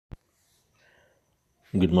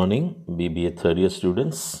Good morning, BBA third year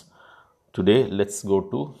students. Today, let's go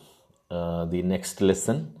to the next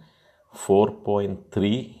lesson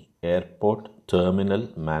 4.3 Airport Terminal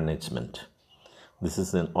Management. This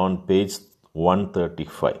is on page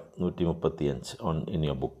 135, 135 in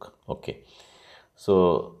your book. Okay.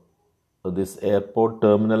 So, this airport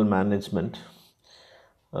terminal management,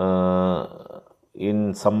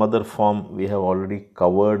 in some other form, we have already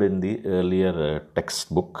covered in the earlier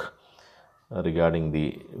textbook regarding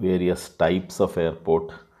the various types of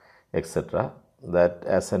airport, etc. That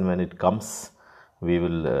as and when it comes, we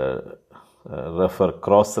will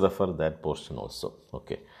cross-refer that portion also.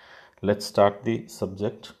 Okay, let's start the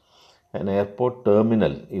subject. An airport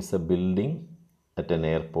terminal is a building at an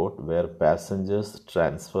airport where passengers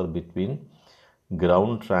transfer between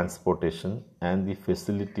ground transportation and the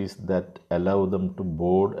facilities that allow them to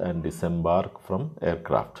board and disembark from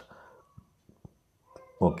aircraft.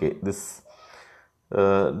 Okay, this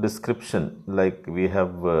description, like we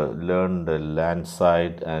have learned land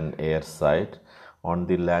side and air side. On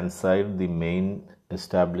the land side, the main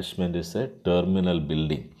establishment is a terminal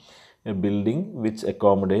building, a building which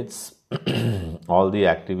accommodates all the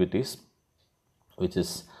activities which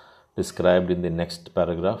is described in the next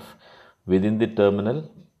paragraph. Within the terminal,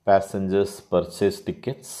 passengers purchase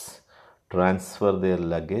tickets, transfer their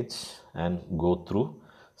luggage, and go through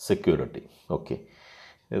security. Okay.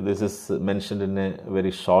 This is mentioned in a very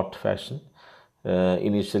short fashion.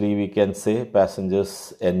 Initially, we can say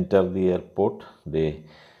passengers enter the airport, they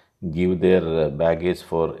give their baggage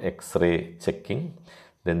for X-ray checking,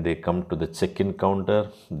 then they come to the check-in counter,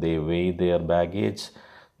 they weigh their baggage,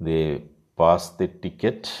 they pass the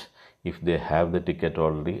ticket if they have the ticket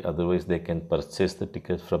already, otherwise they can purchase the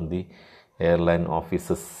ticket from the airline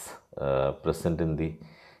offices present in the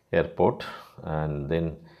airport, and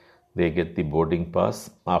then they get the boarding pass.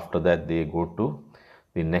 After that, they go to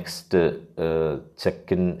the next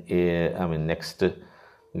check-in, next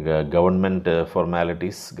government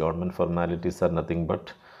formalities. Government formalities are nothing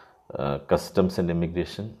but customs and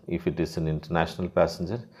immigration. If it is an international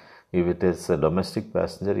passenger, if it is a domestic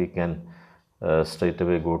passenger, you can straight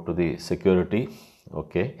away go to the security.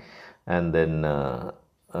 Okay, and then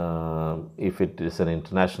if it is an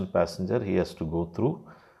international passenger, he has to go through.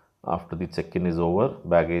 After the check-in is over,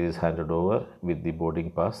 baggage is handed over with the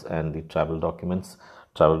boarding pass and the travel documents.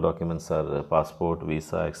 Travel documents are passport,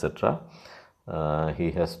 visa, etc.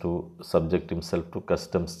 He has to subject himself to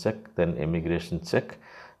customs check, then immigration check,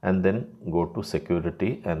 and then go to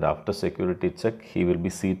security. And after security check, he will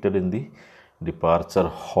be seated in the departure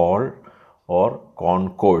hall or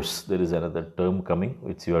concourse. There is another term coming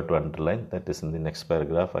which you have to underline. That is in the next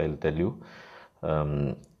paragraph. I will tell you.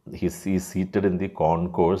 He is seated in the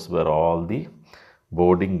concourse where all the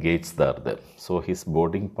boarding gates are there. So his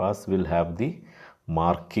boarding pass will have the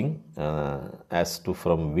marking as to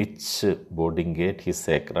from which boarding gate his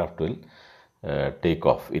aircraft will take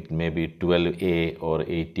off. It may be 12A or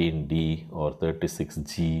 18D or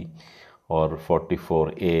 36G or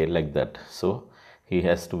 44A, like that. So he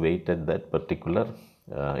has to wait at that particular,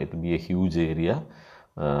 it will be a huge area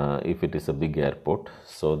if it is a big airport.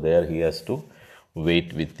 So there he has to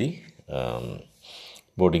wait with the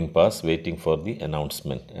boarding pass, waiting for the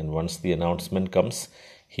announcement. And once the announcement comes,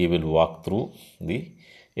 he will walk through the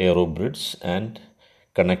aero bridge and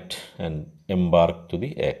connect and embark to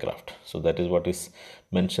the aircraft. So that is what is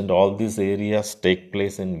mentioned. All these areas take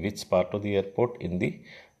place in which part of the airport? In the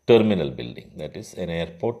terminal building. That is, an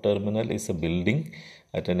airport terminal is a building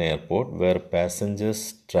at an airport where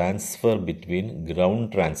passengers transfer between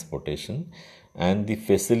ground transportation and the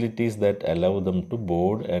facilities that allow them to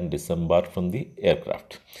board and disembark from the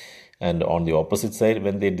aircraft. And on the opposite side,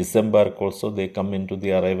 when they disembark also, they come into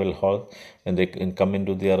the arrival hall. When they come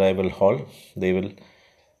into the arrival hall, they will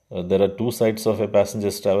there are two sides of a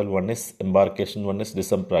passenger's travel. One is embarkation, one is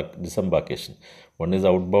disembarkation. One is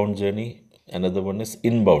outbound journey, another one is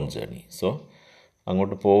inbound journey. So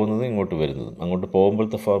അങ്ങോട്ട് പോകുന്നതും ഇങ്ങോട്ട് വരുന്നതും. അങ്ങോട്ട്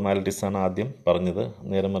പോകുമ്പോഴത്തെ ഫോർമാലിറ്റീസാണ് ആദ്യം പറഞ്ഞത്.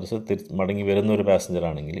 നേരെ മറിച്ച് മടങ്ങി വരുന്ന ഒരു പാസഞ്ചർ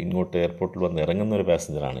ആണെങ്കിൽ, ഇങ്ങോട്ട് എയർപോർട്ടിൽ വന്ന് ഇറങ്ങുന്ന ഒരു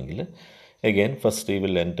പാസഞ്ചർ ആണെങ്കിൽ, again first he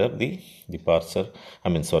will enter the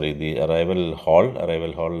the arrival hall.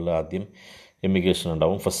 Arrival ഹാളിൽ ആദ്യം ഇമിഗ്രേഷൻ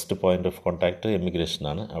ഉണ്ടാവും. First point of contact immigration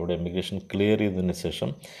ആണ്. അവിടെ ഇമിഗ്രേഷൻ ക്ലിയർ ചെയ്തതിന്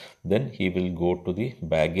ശേഷം then he will go to the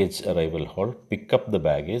baggage arrival hall, pick up the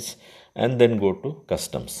baggage and then go to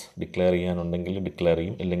customs. Declare ചെയ്യാനുണ്ടെങ്കിൽ declare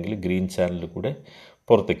ചെയ്യും, അല്ലെങ്കിൽ ഗ്രീൻ ചാനലിൽ കൂടെ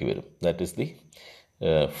പുറത്തേക്ക് വരും. That is the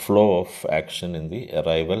flow of action in the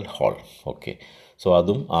arrival hall. Okay, so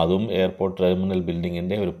അതും airport terminal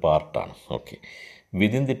ബിൽഡിങ്ങിൻ്റെ ഒരു പാർട്ടാണ്. Okay,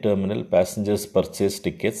 within the terminal passengers purchase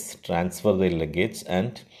tickets, transfer the luggage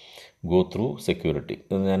and go through security.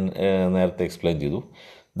 ഞാൻ നേരത്തെ എക്സ്പ്ലെയിൻ ചെയ്തു.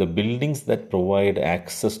 The buildings that provide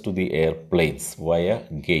access to the airplanes via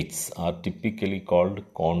gates are typically called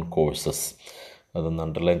concourses. അതൊന്ന്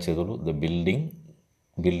underline ചെയ്തോളൂ. The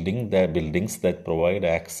buildings that provide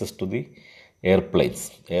access to the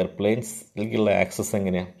എയർപ്ലെയിൻസിലേക്കുള്ള access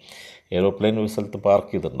എങ്ങനെയാണ്? Aeroplane ഒരു സ്ഥലത്ത്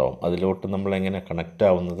park ചെയ്തിട്ടുണ്ടാവും, അതിലോട്ട് നമ്മളെങ്ങനെ കണക്റ്റ്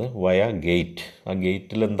ആവുന്നത്? വയ ഗേറ്റ്. ആ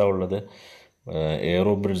ഗേറ്റിൽ എന്താ ഉള്ളത്?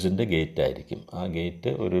 എയറോ ബ്രിഡ്ജിൻ്റെ ഗേറ്റ് ആയിരിക്കും. ആ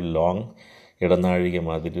ഗേറ്റ് ഒരു ലോങ് ഇടനാഴിക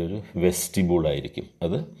മാതിരി ഒരു വെസ്റ്റിബിളായിരിക്കും.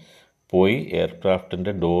 അത് പോയി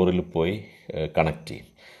എയർക്രാഫ്റ്റിൻ്റെ ഡോറിൽ പോയി കണക്ട് ചെയ്യും.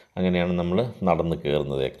 അങ്ങനെയാണ് നമ്മൾ നടന്ന്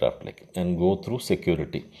കയറുന്നത് എയർക്രാഫ്റ്റിലേക്ക്. And go through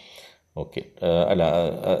security. Okay, അല്ല,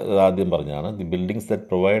 ആദ്യം പറഞ്ഞതാണ്. The buildings that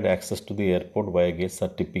provide access to the airport via gates are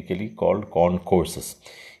typically called concourses.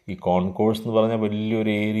 ഈ കോൺകോഴ്സ് എന്ന് പറഞ്ഞാൽ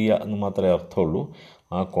വലിയൊരു ഏരിയ എന്ന് മാത്രമേ അർത്ഥമുള്ളൂ.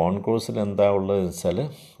 ആ കോൺകോഴ്സിൽ എന്താ ഉള്ളതെന്ന് വെച്ചാൽ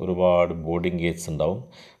ഒരുപാട് ബോർഡിംഗ് ഗേറ്റ്സ് ഉണ്ടാവും.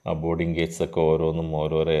 ആ ബോർഡിംഗ് ഗേറ്റ്സൊക്കെ ഓരോന്നും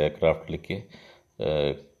ഓരോരോ എയർക്രാഫ്റ്റിലേക്ക്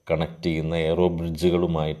കണക്ട് ചെയ്യുന്ന എയറോ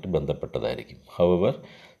ബ്രിഡ്ജുകളുമായിട്ട് ബന്ധപ്പെട്ടതായിരിക്കും. However,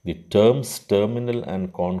 the terms terminal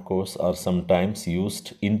and concourse are sometimes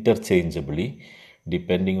used interchangeably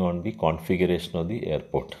depending on the configuration of the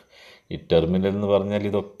airport. ഈ ടെർമിനൽ എന്ന് പറഞ്ഞാൽ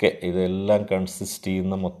ഇതെല്ലാം കൺസിസ്റ്റ്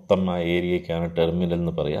ചെയ്യുന്ന മൊത്തം ആ ഏരിയയ്ക്കാണ് ടെർമിനൽ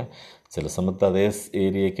എന്ന് പറയുക. ചില സമയത്ത് അതേ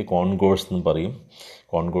ഏരിയയ്ക്ക് കോൺകോഴ്സ് എന്ന് പറയും.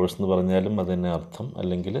 കോൺകോഴ്സ് എന്ന് പറഞ്ഞാലും അതിന് അർത്ഥം,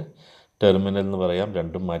 അല്ലെങ്കിൽ ടെർമിനൽ എന്ന് പറയാം,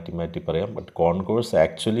 രണ്ടും മാറ്റി മാറ്റി പറയാം. But concourse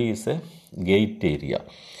actually is a gate area.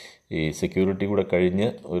 ഈ സെക്യൂരിറ്റി കൂടെ കഴിഞ്ഞ്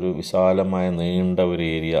ഒരു വിശാലമായ നീണ്ട ഒരു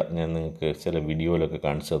ഏരിയ ഞാൻ നിങ്ങൾക്ക് ചില വീഡിയോയിലൊക്കെ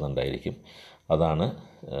കാണിച്ചു തന്നിട്ടുണ്ടായിരിക്കും. അതാണ്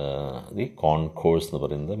ദി കോൺകോഴ്സ് എന്ന്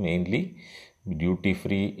പറയുന്നത്. മെയിൻലി ഡ്യൂട്ടി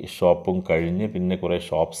ഫ്രീ ഷോപ്പും കഴിഞ്ഞ് പിന്നെ കുറേ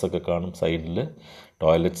ഷോപ്സൊക്കെ കാണും. സൈഡിൽ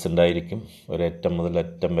ടോയ്ലറ്റ്സ് ഉണ്ടായിരിക്കും. ഒരറ്റം മുതൽ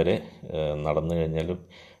അറ്റം വരെ നടന്നു കഴിഞ്ഞാലും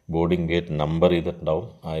ബോർഡിംഗ് ഗേറ്റ് നമ്പർ ചെയ്തിട്ടുണ്ടാവും.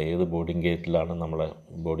 ആ ഏത് ബോർഡിംഗ് ഗേറ്റിലാണ് നമ്മളെ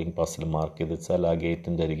ബോർഡിംഗ് പാസിൽ മാർക്ക് ചെയ്ത് വെച്ചാൽ ആ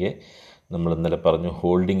ഗേറ്റിൻ്റെ അരികെ നമ്മൾ ഇന്നലെ പറഞ്ഞു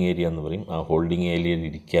ഹോൾഡിംഗ് ഏരിയ എന്ന് പറയും. ആ ഹോൾഡിംഗ് ഏരിയയിൽ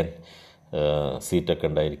ഇരിക്കാൻ സീറ്റൊക്കെ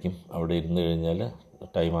ഉണ്ടായിരിക്കും. അവിടെ ഇരുന്ന് കഴിഞ്ഞാൽ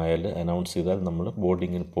ടൈം ആയാൽ അനൗൺസ് ചെയ്താൽ നമ്മൾ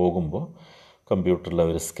ബോർഡിങ്ങിന് പോകുമ്പോൾ കമ്പ്യൂട്ടറിൽ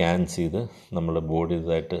അവർ സ്കാൻ ചെയ്ത് നമ്മൾ ബോർഡ്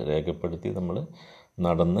ചെയ്തതായിട്ട് രേഖപ്പെടുത്തി നമ്മൾ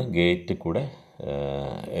നടന്ന് ഗേറ്റ് കൂടെ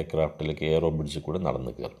എയർക്രാഫ്റ്റിലേക്ക് എയറോ ബ്രിഡ്ജിൽ കൂടെ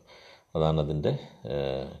നടന്ന് കയറും. അതാണ് അതിൻ്റെ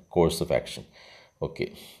course of action. Okay,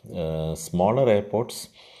 smaller airports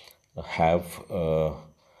have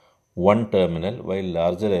one terminal while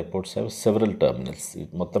larger airports have several terminals.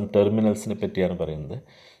 മൊത്തം ടെർമിനൽസിനെ പറ്റിയാണ് പറയുന്നത്.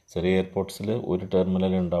 ചെറിയ എയർപോർട്ട്സിൽ ഒരു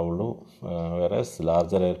ടെർമിനൽ ഉണ്ടാവുള്ളൂ. വേറെ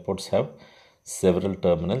larger airports have several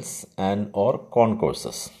terminals and or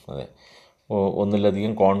concourses. അതെ,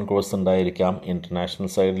 ഒന്നിലധികം കോൺകോഴ്സ് ഉണ്ടായിരിക്കാം. ഇൻ്റർനാഷണൽ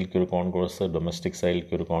സൈഡിലേക്ക് ഒരു കോൺകോഴ്സ്, ഡൊമസ്റ്റിക്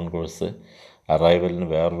സൈഡിലേക്ക് ഒരു കോൺകോഴ്സ്, അറൈവലിന്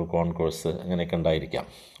വേറൊരു കോൺകോഴ്സ്, അങ്ങനെയൊക്കെ ഉണ്ടായിരിക്കാം.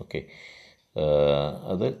 ഓക്കെ,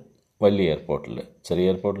 അത് വലിയ എയർപോർട്ടിൽ.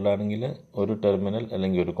 ചെറിയ എയർപോർട്ടിലാണെങ്കിൽ ഒരു ടെർമിനൽ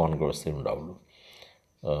അല്ലെങ്കിൽ ഒരു കോൺകോഴ്സേ ഉണ്ടാവുള്ളൂ.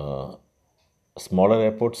 Smaller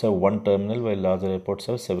airports have one terminal while larger airports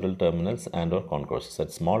have several terminals and or concourses.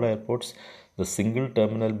 At small airports, the single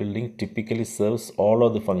terminal building typically serves all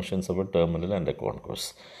of the functions of a terminal and a concourse.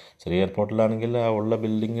 ചെറിയ എയർപോർട്ടിലാണെങ്കിൽ ആ ഉള്ള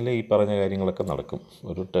ബിൽഡിങ്ങിൽ ഈ പറഞ്ഞ കാര്യങ്ങളൊക്കെ നടക്കും.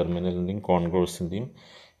 ഒരു ടെർമിനലിൻ്റെയും കോൺകോഴ്സിൻ്റെയും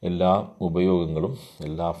എല്ലാ ഉപയോഗങ്ങളും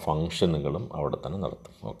എല്ലാ ഫങ്ഷനുകളും അവിടെ തന്നെ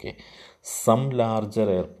നടത്തും. Okay, some larger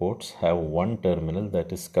airports have one terminal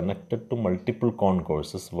that is connected to multiple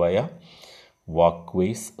concourses via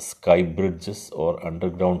walkways, sky bridges or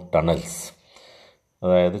underground tunnels.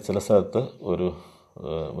 അതായത് ചില സ്ഥലത്ത് ഒരു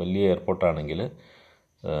വലിയ എയർപോർട്ടാണെങ്കിൽ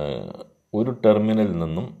ഒരു ടെർമിനലിൽ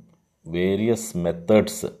നിന്നും വേരിയസ്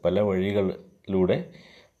മെത്തേഡ്സ്, പല വഴികളിലൂടെ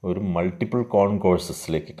ഒരു മൾട്ടിപ്പിൾ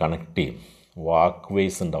കോൺകോഴ്സസിലേക്ക് കണക്ട് ചെയ്യും.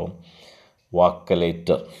 വാക്ക്വേസ് ഉണ്ടാവും,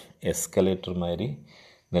 വാക്കലേറ്റർ, എസ്കലേറ്റർ മാതിരി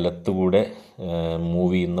നിലത്തുകൂടെ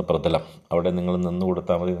മൂവ് ചെയ്യുന്ന പ്രതലം. അവിടെ നിങ്ങൾ നിന്ന്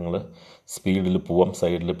കൊടുത്താൽ മതി, നിങ്ങൾ സ്പീഡിൽ പോവാം.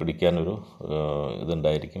 സൈഡിൽ പിടിക്കാനൊരു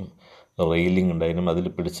ഇതുണ്ടായിരിക്കും, റെയിലിംഗ് ഉണ്ടായിരിക്കും. അതിൽ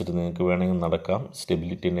പിടിച്ചിട്ട് നിങ്ങൾക്ക് വേണമെങ്കിൽ നടക്കാം,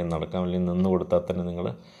 സ്റ്റെബിലിറ്റി ഉണ്ടെങ്കിൽ നടക്കാം. അല്ലെങ്കിൽ നിന്ന് കൊടുത്താൽ തന്നെ നിങ്ങൾ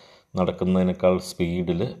നടക്കുന്നതിനേക്കാൾ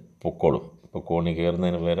സ്പീഡിൽ പൊക്കോളും. ഇപ്പോൾ കോണി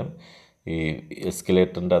കയറുന്നതിന് പകരം ഈ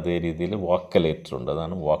എസ്കലേറ്ററിൻ്റെ അതേ രീതിയിൽ വാക്കലേറ്റർ ഉണ്ട്,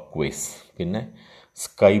 അതാണ് വാക്ക്വേസ്. പിന്നെ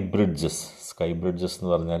സ്കൈ ബ്രിഡ്ജസ് എന്ന്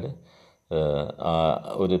പറഞ്ഞാൽ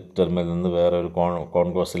ഒരു ടെർമിനലിൽ നിന്ന് വേറെ ഒരു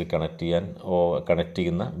കോൺകോഴ്സിൽ കണക്ട്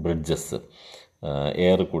ചെയ്യുന്ന ബ്രിഡ്ജസ്,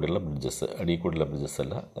 എയർ കൂടിയുള്ള ബ്രിഡ്ജസ്, അടിയിൽ കൂടിയുള്ള ബ്രിഡ്ജസ്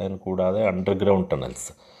അല്ല. അതിന് കൂടാതെ അണ്ടർഗ്രൗണ്ട്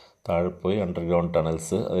ടണൽസ്, താഴെ പോയി അണ്ടർഗ്രൗണ്ട്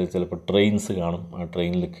ടണൽസ്, അത് ചിലപ്പോൾ ട്രെയിൻസ് കാണും, ആ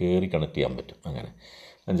ട്രെയിനിൽ കയറി കണക്ട് ചെയ്യാൻ പറ്റും. അങ്ങനെ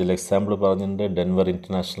 5 എക്സാമ്പിൾ പറഞ്ഞിട്ടുണ്ട്. Denver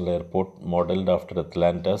international Airport modelled after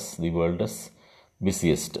Atlanta's, the world's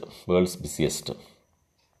busiest.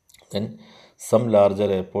 Then some larger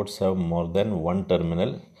airports have more than one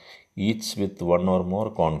terminal, each with one or more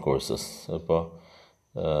concourses. അപ്പോൾ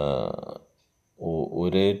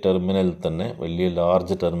ഒരേ ടെർമിനൽ തന്നെ വലിയ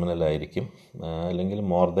ലാർജ് ടെർമിനലായിരിക്കും, അല്ലെങ്കിൽ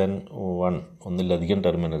മോർ ദാൻ ഒന്നിലധികം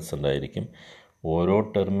ടെർമിനൽസ് ഉണ്ടായിരിക്കും. ഓരോ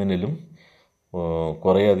ടെർമിനലും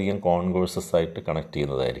കുറേയധികം കോൺകോഴ്സസ് ആയിട്ട് കണക്ട്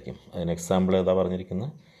ചെയ്യുന്നതായിരിക്കും. അതിന് എക്സാമ്പിൾ ഏതാ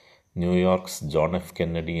പറഞ്ഞിരിക്കുന്നത്? New York's John F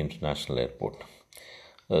Kennedy International Airport.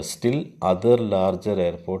 Still, other larger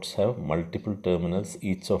airports have multiple terminals,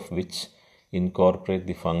 each of which incorporate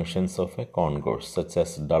the functions of a concourse, such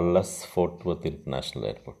as Dulles Fort Worth International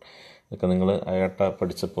Airport. ഇതൊക്കെ നിങ്ങൾ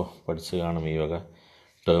പഠിച്ച് കാണും ഈ വക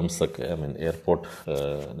ടേംസൊക്കെ.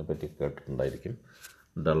 എയർപോർട്ടിനെ പറ്റി കേട്ടിട്ടുണ്ടായിരിക്കും.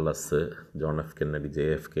 Dulles, John F Kennedy,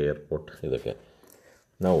 JFK airport, ഇതൊക്കെ.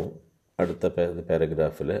 നൗ അടുത്ത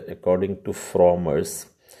പാരഗ്രാഫിൽ അക്കോർഡിംഗ് ടു ഫ്രോമേഴ്സ്.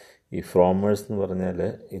 ഈ ഫ്രോമേഴ്സ് എന്ന് പറഞ്ഞാൽ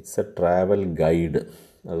ഇറ്റ്സ് എ ട്രാവൽ ഗൈഡ്.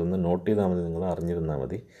 അതൊന്ന് നോട്ട് ചെയ്താൽ മതി, നിങ്ങൾ അറിഞ്ഞിരുന്നാൽ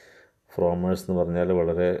മതി. ഫ്രോമേഴ്സ് എന്ന് പറഞ്ഞാൽ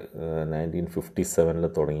വളരെ 1957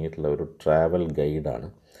 തുടങ്ങിയിട്ടുള്ള ഒരു ട്രാവൽ ഗൈഡാണ്.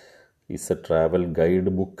 Is a travel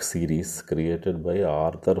guide book series created by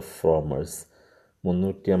Arthur Frommer's.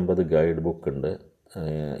 350 guide book ഉണ്ട്.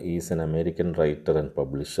 Is an American writer and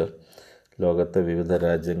publisher. ലോകത്തെ വിവിധ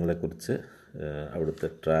രാജ്യങ്ങളെക്കുറിച്ച്, അവിടുത്തെ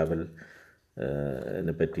ട്രാവൽ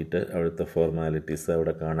പറ്റിയിട്ട്, അവിടുത്തെ ഫോർമാലിറ്റീസ്,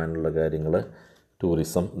 അവിടെ കാണാനുള്ള കാര്യങ്ങൾ,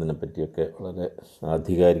 ടൂറിസം, ഇതിനെപ്പറ്റിയൊക്കെ വളരെ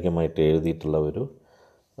ആധികാരികമായിട്ട് എഴുതിയിട്ടുള്ള ഒരു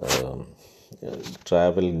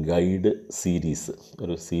ട്രാവൽ ഗൈഡ് സീരീസ്,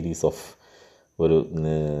 ഒരു സീരീസ് ഓഫ് ഒരു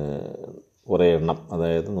കുറേ എണ്ണം,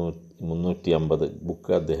 അതായത് 350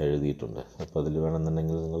 ബുക്ക് അദ്ദേഹം എഴുതിയിട്ടുണ്ട്. അപ്പോൾ അതിൽ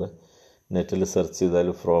വേണമെന്നുണ്ടെങ്കിൽ നിങ്ങൾ നെറ്റിൽ സെർച്ച് ചെയ്താൽ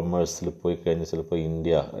ഫ്രോമേഴ്സിൽ പോയി കഴിഞ്ഞാൽ ചിലപ്പോൾ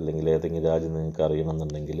ഇന്ത്യ അല്ലെങ്കിൽ ഏതെങ്കിലും രാജ്യം നിങ്ങൾക്ക്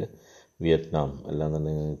അറിയണമെന്നുണ്ടെങ്കിൽ വിയറ്റ്നാം,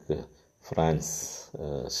 അല്ലാന്നുണ്ടെങ്കിൽ നിങ്ങൾക്ക് ഫ്രാൻസ്,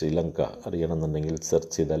 ശ്രീലങ്ക അറിയണമെന്നുണ്ടെങ്കിൽ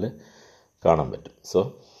സെർച്ച് ചെയ്താൽ കാണാൻ പറ്റും. സോ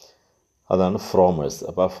അതാണ് ഫ്രോമേഴ്സ്.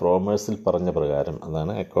 അപ്പോൾ ആ ഫ്രോമേഴ്സിൽ പറഞ്ഞ പ്രകാരം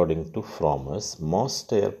അതാണ് according to Frommer's.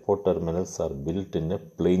 Most airport terminals are built in a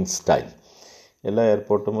plain style. എല്ലാ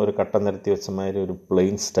എയർപോർട്ടും ഒരു കട്ട നിരത്തി വെച്ചമാതിരി ഒരു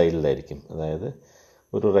പ്ലെയിൻ സ്റ്റൈലിലായിരിക്കും. അതായത്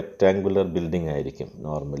ഒരു റെക്റ്റാങ്കുലർ ബിൽഡിംഗ് ആയിരിക്കും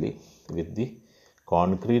normally, with the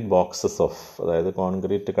concrete boxes of, അതായത്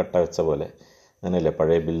കോൺക്രീറ്റ് കട്ട വെച്ച പോലെ. അങ്ങനെയല്ലേ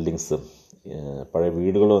പഴയ ബിൽഡിങ്സും പഴയ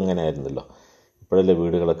വീടുകളും അങ്ങനെ ആയിരുന്നല്ലോ. ഇപ്പോഴല്ലേ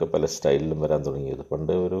വീടുകളൊക്കെ പല സ്റ്റൈലിലും വരാൻ തുടങ്ങിയത്.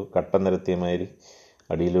 പണ്ട് ഒരു കട്ട നിരത്തിയമാതിരി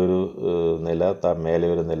അടിയിലൊരു നില, മേലെ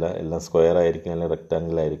ഒരു നില, എല്ലാം സ്ക്വയർ ആയിരിക്കും, അല്ലെങ്കിൽ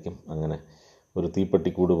റെക്റ്റാങ്കിൾ ആയിരിക്കും. അങ്ങനെ ഒരു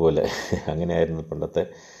തീപ്പെട്ടിക്കൂട് പോലെ അങ്ങനെയായിരുന്നു പണ്ടത്തെ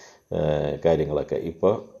കാര്യങ്ങളൊക്കെ.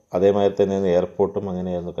 ഇപ്പോൾ അതേമാതിരി തന്നെയാണ് എയർപോർട്ടും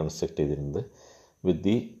അങ്ങനെയായിരുന്നു കൺസ്ട്രക്ട് ചെയ്തിരുന്നത്, വിത്ത്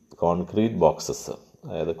ദി കോൺക്രീറ്റ് ബോക്സസ്,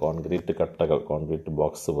 അതായത് കോൺക്രീറ്റ് കട്ടകൾ, കോൺക്രീറ്റ്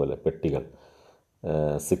ബോക്സ് പോലെ പെട്ടികൾ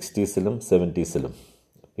 60s-ലും 70s-ലും.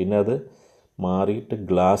 പിന്നെ അത് മാറിയിട്ട്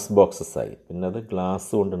ഗ്ലാസ് ബോക്സസ് ആയി. പിന്നെ അത് ഗ്ലാസ്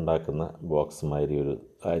കൊണ്ടുണ്ടാക്കുന്ന ബോക്സ് മാതിരി ഒരു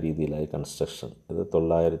ആ രീതിയിലായി കൺസ്ട്രക്ഷൻ. ഇത്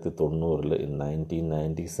 1990-ൽ,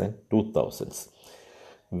 1990s and 2000s.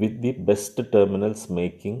 With the best terminals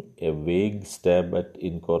making a vague stab at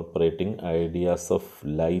incorporating ideas of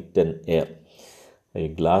light and air. ഈ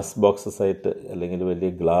ഗ്ലാസ് ബോക്സസ് ആയിട്ട് അല്ലെങ്കിൽ വലിയ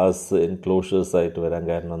ഗ്ലാസ് എൻക്ലോഷേഴ്സ് ആയിട്ട് വരാൻ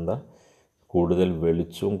കാരണം എന്താ? കൂടുതൽ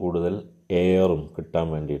വെളിച്ചവും കൂടുതൽ എയറും കിട്ടാൻ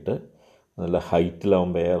വേണ്ടിയിട്ട്. നല്ല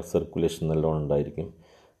ഹൈറ്റിലാവുമ്പോൾ എയർ സർക്കുലേഷൻ നല്ലോണം ഉണ്ടായിരിക്കും.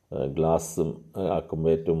 ഗ്ലാസും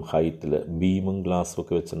ആക്കുമ്പോൾ ഏറ്റവും ഹൈറ്റിൽ, ബീമും ഗ്ലാസും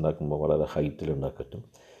ഒക്കെ വെച്ചുണ്ടാക്കുമ്പോൾ വളരെ ഹൈറ്റിൽ ഉണ്ടാക്കാൻ പറ്റും.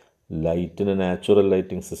 ലൈറ്റിന് natural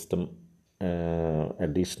lighting system,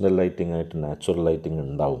 additional lighting ആയിട്ട് നാച്ചുറൽ ലൈറ്റിംഗ്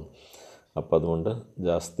ഉണ്ടാവും. അപ്പോൾ അതുകൊണ്ട്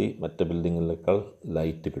ജാസ്തി മറ്റ് ബിൽഡിങ്ങിനേക്കാൾ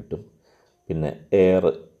ലൈറ്റ് കിട്ടും. പിന്നെ എയർ,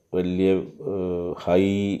 വലിയ ഹൈ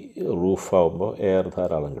റൂഫാവുമ്പോൾ എയർ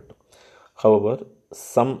ധാരാളം കിട്ടും. ഹവർ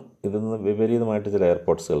ഇതിൽ നിന്ന് വിപരീതമായിട്ട് ചില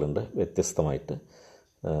എയർപോർട്ട്സുകളുണ്ട്, വ്യത്യസ്തമായിട്ട്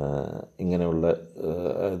ഇങ്ങനെയുള്ള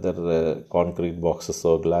കോൺക്രീറ്റ്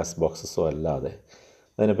ബോക്സസോ ഗ്ലാസ് ബോക്സസോ അല്ലാതെ.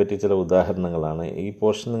 അതിനെപ്പറ്റി ചില ഉദാഹരണങ്ങളാണ് ഈ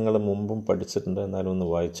പോർഷൻ. നിങ്ങൾ മുമ്പും പഠിച്ചിട്ടുണ്ട്, എന്നാലും ഒന്ന്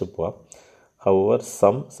വായിച്ചു പോവാം. However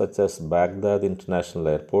such as Baghdad international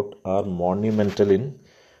Airport are monumental in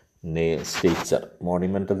stature.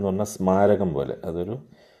 Monumental എന്ന് പറഞ്ഞാൽ സ്മാരകം പോലെ, അതൊരു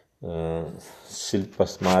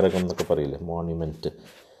ശില്പസ്മാരകം എന്നൊക്കെ പറയില്ലേ, മോണ്യുമെൻറ്റ്.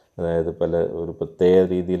 അതായത് ഒരു പ്രത്യേക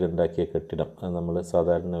രീതിയിലുണ്ടാക്കിയ കെട്ടിടം, അത് നമ്മൾ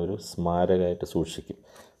സാധാരണ ഒരു സ്മാരകമായിട്ട് സൂക്ഷിക്കും,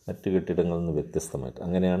 മറ്റ് കെട്ടിടങ്ങളിൽ നിന്ന് വ്യത്യസ്തമായിട്ട്.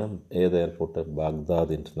 അങ്ങനെയാണ് ഏത് എയർപോർട്ട്?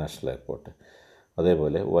 Baghdad international airport.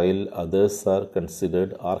 അതേപോലെ while others are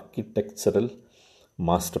considered architectural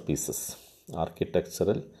masterpieces.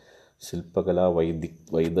 Architectural ശില്പകലാ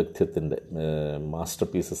വൈദഗ്ധ്യത്തിൻ്റെ മാസ്റ്റർ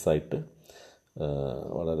പീസസ് ആയിട്ട്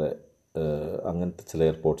വളരെ അങ്ങനത്തെ ചില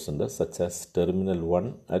എയർപോർട്ട്സ് ഉണ്ട്. Such as terminal 1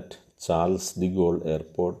 at Charles de Gaulle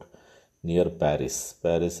airport near Paris.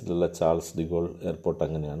 പാരീസിലുള്ള ചാൾസ് ഡിഗോൾ എയർപോർട്ട്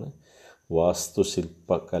അങ്ങനെയാണ്.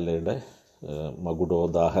 വാസ്തുശില്പകലയുടെ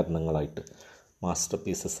മകുടോദാഹരണങ്ങളായിട്ട്, മാസ്റ്റർ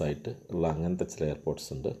പീസസ് ആയിട്ട് ഉള്ള അങ്ങനത്തെ ചില എയർപോർട്ട്സ്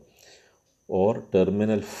ഉണ്ട്. Or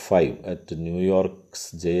terminal 5 at New York's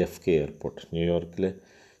JFK airport. ന്യൂയോർക്കിലെ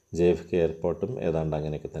JFK എയർപോർട്ടും ഏതാണ്ട്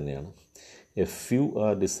അങ്ങനെയൊക്കെ തന്നെയാണ്. A few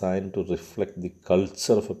are designed to reflect the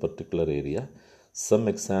culture of a particular area. Some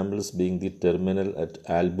examples being the terminal at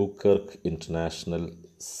Albuquerque International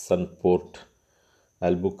Sunport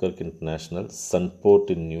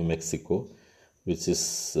in New Mexico, which is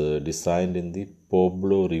designed in the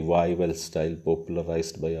Pueblo Revival style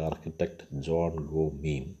popularized by architect John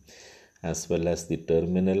Gomez, as well as the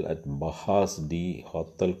terminal at Bajas de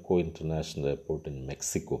Hotelco International Airport in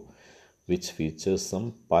Mexico, which features some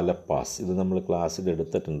palapas. ഇത് നമ്മൾ ക്ലാസ്സിൽ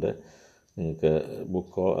എടുത്തിട്ടുണ്ട്, നിങ്ങൾക്ക്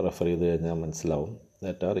ബുക്കോ refer ചെയ്ത് കഴിഞ്ഞാൽ മനസ്സിലാവും.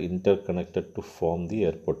 That are interconnected to form the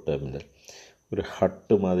airport terminal. ഒരു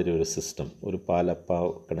hut മാതിരി ഒരു സിസ്റ്റം, ഒരു പാലപ്പ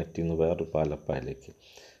കണക്ട് ചെയ്യുന്ന വേറൊരു പാലപ്പയിലേക്ക്,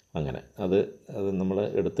 അങ്ങനെ അത് നമ്മൾ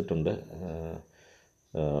എടുത്തിട്ടുണ്ട്.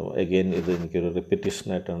 അഗെയിൻ ഇത് എനിക്കൊരു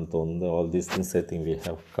റിപ്പീറ്റേഷനായിട്ടാണ് തോന്നുന്നത്. All these things I think we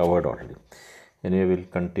have covered already. Anyway will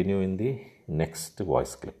continue in the next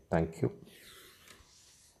voice clip. Thank you.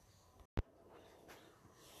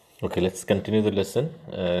 Okay, let's continue the lesson.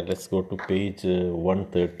 Let's go to page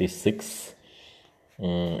 136.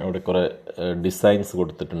 അവിടെ കുറേ ഡിസൈൻസ്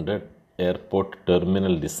കൊടുത്തിട്ടുണ്ട്, എയർപോർട്ട്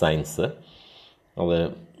ടെർമിനൽ ഡിസൈൻസ്. അത്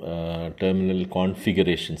terminal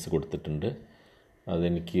configurations കൊടുത്തിട്ടുണ്ട്.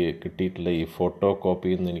 അതെനിക്ക് കിട്ടിയിട്ടുള്ള ഈ photo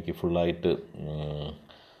കോപ്പിയിൽ നിന്ന് എനിക്ക് ഫുള്ളായിട്ട്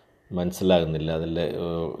മനസ്സിലാകുന്നില്ല, അതിലെ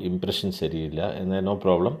ഇംപ്രഷൻ ശരിയില്ല. എന്നാൽ നോ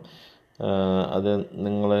പ്രോബ്ലം. അത്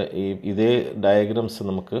നിങ്ങൾ ഇതേ ഡയഗ്രാംസ്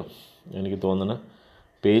നമുക്ക് എനിക്ക് തോന്നുന്നു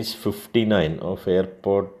പേജ് 59 ഓഫ്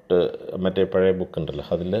എയർപോർട്ട്, മറ്റേ പഴയ ബുക്ക് ഉണ്ടല്ലോ,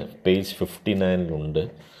 അതിൽ പേജ് 59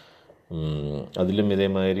 അതിലും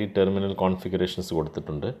ഇതേമാതിരി ടെർമിനൽ കോൺഫിഗറേഷൻസ്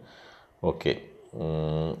കൊടുത്തിട്ടുണ്ട്. ഓക്കെ,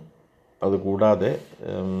 അതുകൂടാതെ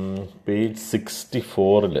പേജ്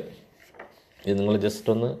 64 ഇത് നിങ്ങൾ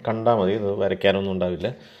ജസ്റ്റ് ഒന്ന് കണ്ടാൽ മതി, ഇത് വരയ്ക്കാനൊന്നും ഉണ്ടാവില്ല,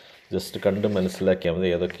 ജസ്റ്റ് കണ്ട് മനസ്സിലാക്കിയാൽ മതി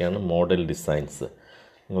ഏതൊക്കെയാണ് മോഡൽ ഡിസൈൻസ്.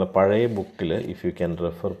 നിങ്ങളെ പഴയ ബുക്കിൽ if you can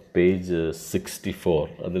refer page 64,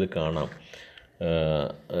 അതിൽ കാണാം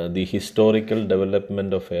the historical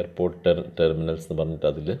development of airport terminals എന്ന് പറഞ്ഞിട്ട്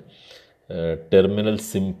അതിൽ ടെർമിനൽ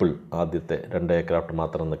സിമ്പിൾ ആദ്യത്തെ 2 എയർക്രാഫ്റ്റ്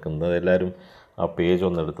മാത്രം നിൽക്കുന്നത്. അതെല്ലാവരും ആ പേജ്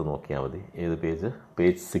ഒന്ന് എടുത്ത് നോക്കിയാൽ മതി. ഏത് പേജ്?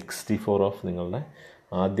 പേജ് 64 ഓഫ് നിങ്ങളുടെ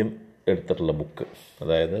ആദ്യം എടുത്തിട്ടുള്ള ബുക്ക്.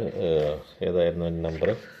 അതായത് ഏതായിരുന്നു അതിൻ്റെ നമ്പർ?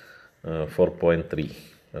 4.3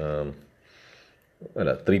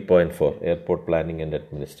 അല്ല 3.4 എയർപോർട്ട് പ്ലാനിങ് ആൻഡ്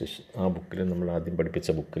അഡ്മിനിസ്ട്രേഷൻ. ആ ബുക്കിൽ നമ്മൾ ആദ്യം പഠിപ്പിച്ച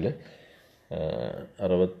ബുക്കിൽ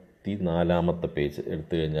 64ാമത്തെ പേജ്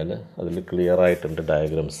എടുത്തു കഴിഞ്ഞാൽ അതിൽ ക്ലിയറായിട്ടുണ്ട്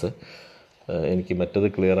ഡയഗ്രാംസ്. എനിക്ക് മറ്റത്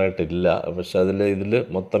ക്ലിയറായിട്ടില്ല, പക്ഷെ ഇതിൽ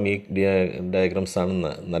മൊത്തം ഈ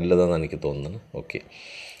ഡയഗ്രാംസാണ് നല്ലതെന്ന് എനിക്ക് തോന്നുന്നത്. ഓക്കെ,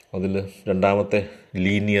 അതിൽ 2ാമത്തെ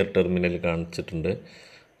ലീനിയർ ടെർമിനൽ കാണിച്ചിട്ടുണ്ട്.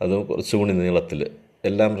 അത് കുറച്ചുകൂടി നീളത്തിൽ,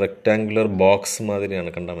 എല്ലാം റെക്റ്റാങ്കുലർ ബോക്സ്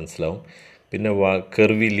മാതിരിയാണ്, കണ്ടാൽ മനസ്സിലാവും. പിന്നെ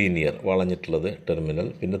കെർവി ലീനിയർ വളഞ്ഞിട്ടുള്ളത് ടെർമിനൽ.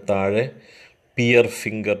 പിന്നെ താഴെ പിയർ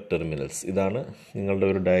ഫിംഗർ ടെർമിനൽസ്. ഇതാണ് നിങ്ങളുടെ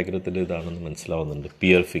ഒരു ഡയഗ്രത്തിൽ ഇതാണെന്ന് മനസ്സിലാവുന്നുണ്ട്,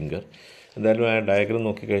 പിയർ ഫിംഗർ. എന്തായാലും ആ ഡയഗ്രം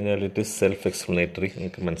നോക്കിക്കഴിഞ്ഞാൽ ഇറ്റ് ഈസ് സെൽഫ് എക്സ്പ്ലനേറ്ററി,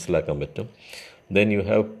 നിങ്ങൾക്ക് മനസ്സിലാക്കാൻ പറ്റും. Then you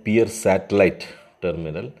have pier satellite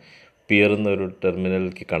terminal. Pier എന്നൊരു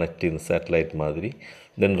ടെർമിനലിലേക്ക് കണക്ട് ചെയ്യുന്ന സാറ്റലൈറ്റ് മാതിരി.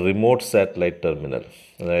 ദെൻ റിമോട്ട് സാറ്റലൈറ്റ് ടെർമിനൽ,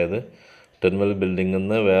 അതായത് ടെർമിനൽ ബിൽഡിങ്ങിൽ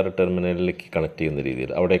നിന്ന് വേറെ ടെർമിനലിലേക്ക് കണക്ട് ചെയ്യുന്ന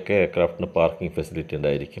രീതിയിൽ. അവിടെയൊക്കെ എയർക്രാഫ്റ്റിന് പാർക്കിംഗ് ഫെസിലിറ്റി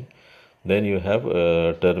ഉണ്ടായിരിക്കും. Then you have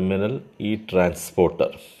terminal E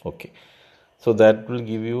transporter. Okay, so that will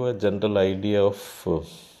give you a general idea of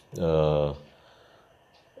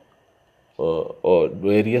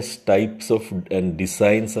various types of and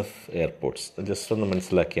designs of airports. Just ഒന്ന്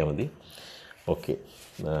മനസ്സിലാക്കിയാൽ മതി. Okay,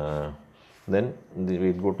 then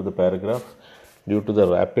we go to the paragraph. Due to the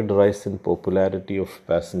rapid rise in popularity of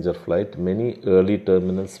passenger flight, many early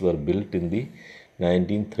terminals were built in the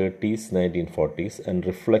 1930s, 1940s and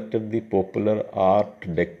reflected the popular Art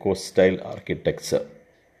Deco style architecture.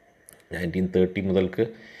 1930 മുതൽക്ക്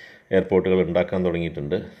എയർപോർട്ടുകൾ ഉണ്ടാക്കാൻ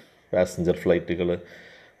തുടങ്ങിയിട്ടുണ്ട്. Passenger ഫ്ലൈറ്റുകൾ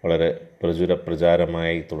വളരെ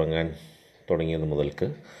പ്രചാരമായി തുടങ്ങിയത് മുതൽക്ക്.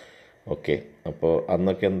 Okay, അപ്പോൾ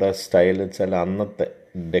അന്നൊക്കെ എന്താ style വെച്ചാൽ അന്നത്തെ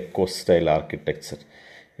ഡെക്കോ സ്റ്റൈൽ ആർക്കിടെക്ചർ.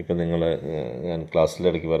 ഇപ്പം ഞാൻ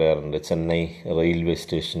ക്ലാസ്സിലിടയ്ക്ക് പറയാറുണ്ട്, ചെന്നൈ റെയിൽവേ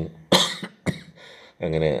സ്റ്റേഷൻ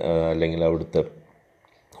അങ്ങനെ, അല്ലെങ്കിൽ അവിടുത്തെ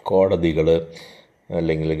കോടതികൾ,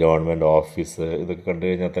 അല്ലെങ്കിൽ ഗവൺമെൻറ് ഓഫീസ്, ഇതൊക്കെ കണ്ടു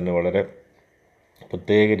കഴിഞ്ഞാൽ തന്നെ വളരെ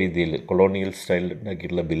പ്രത്യേക രീതിയിൽ കൊളോണിയൽ സ്റ്റൈലിൽ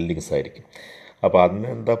ഉണ്ടാക്കിയിട്ടുള്ള ബിൽഡിങ്സ് ആയിരിക്കും. അപ്പോൾ അന്ന്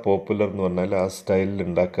എന്താ പോപ്പുലർ എന്ന് പറഞ്ഞാൽ ആ സ്റ്റൈലിൽ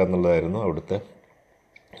ഉണ്ടാക്കുക എന്നുള്ളതായിരുന്നു അവിടുത്തെ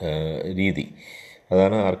രീതി.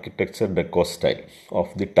 അതാണ് architecture deco style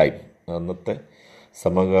of the time. അന്നത്തെ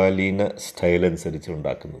സമകാലീന സ്റ്റൈൽ അനുസരിച്ച്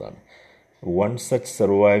ഉണ്ടാക്കുന്നതാണ്. One such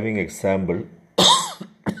surviving example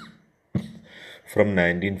from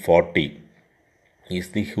 1940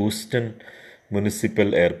 is the Houston municipal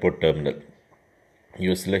airport terminal.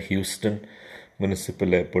 യുഎസിലെ ഹ്യൂസ്റ്റൺ മുനിസിപ്പൽ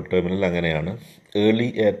എയർപോർട്ട് ടെർമിനൽ അങ്ങനെയാണ്. Early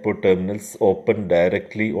airport terminals open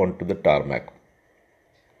directly on to the tarmac.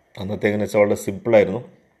 അന്നത്തെ എങ്ങനെ വെച്ചാൽ വളരെ സിമ്പിളായിരുന്നു.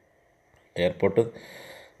 എയർപോർട്ട്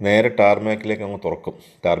നേരെ ടാർമാക്കിലേക്ക് അങ്ങ് തുറക്കും.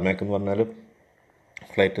 ടാർമാക്ക് എന്ന് പറഞ്ഞാൽ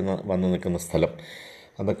ഫ്ലൈറ്റ് വന്ന് നിൽക്കുന്ന സ്ഥലം.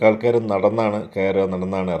 അന്നൊക്കെ ആൾക്കാർ നടന്നാണ് കയറുക,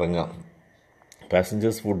 നടന്നാണ് ഇറങ്ങുക.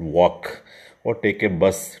 Passengers would walk or take a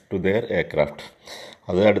bus to their aircraft.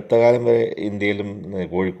 അത് അടുത്ത കാലം വരെ ഇന്ത്യയിലും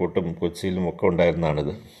കോഴിക്കോട്ടും കൊച്ചിയിലും ഒക്കെ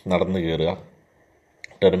ഉണ്ടായിരുന്നതാണിത്. നടന്ന് കയറുക,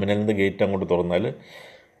 ടെർമിനലിൽ നിന്ന് ഗേറ്റ് അങ്ങോട്ട് തുറന്നാൽ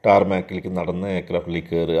ടാർമാക്കിലേക്ക് നടന്ന്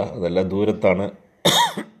എയർക്രാഫ്റ്റിലേക്ക് കയറുക. അതെല്ലാം ദൂരത്താണ്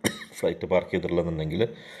ഫ്ലൈറ്റ് പാർക്ക് ചെയ്തിട്ടുള്ളതെന്നുണ്ടെങ്കിൽ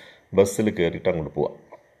ബസ്സിൽ കയറിയിട്ട് അങ്ങോട്ട് പോവാം.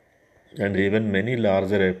 And even many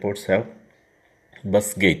larger airports have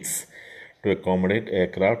bus gates to accommodate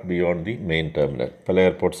aircraft beyond the main terminal. പല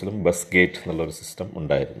എയർപോർട്ട്സിലും ബസ് ഗേറ്റ് എന്നുള്ളൊരു സിസ്റ്റം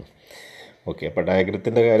ഉണ്ടായിരുന്നു. ഓക്കെ, അപ്പോൾ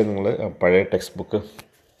ഡയഗ്രത്തിൻ്റെ കാര്യം നിങ്ങൾ പഴയ ടെക്സ്റ്റ് ബുക്ക്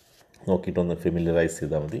നോക്കിയിട്ടൊന്ന് ഫെമിലിയറൈസ്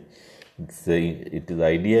ചെയ്താൽ മതി.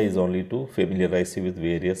 Idea is only to familiarize with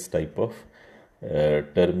various type of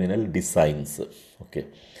terminal designs. Okay,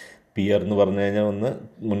 pier എന്ന് പറഞ്ഞു കഴിഞ്ഞാൽ ഒന്ന്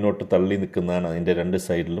മുന്നോട്ട് തള്ളി നിൽക്കുന്നതാണ്. അതിൻ്റെ രണ്ട്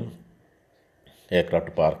സൈഡിലും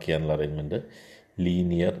എയർക്രാഫ്റ്റ് പാർക്ക് ചെയ്യാനുള്ള arrangement.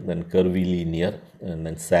 Linear, then curvilinear,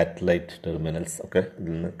 then satellite terminals ഒക്കെ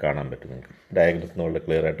ഇതിൽ നിന്ന് കാണാൻ പറ്റും. നിങ്ങൾക്ക് ഡയഗ്രത്തിൽ നിന്ന് വളരെ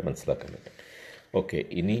ക്ലിയർ ആയിട്ട് മനസ്സിലാക്കാൻ പറ്റും. ഓക്കെ,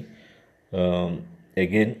 ഇനി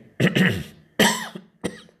എഗെയിൻ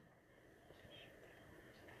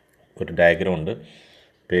ഒരു ഡയഗ്രം ഉണ്ട്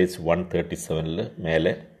പേജ് 137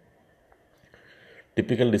 മേലെ.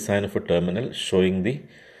 Typical design of a terminal showing the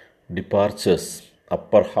departures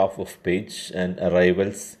upper half of page and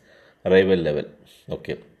arrival level.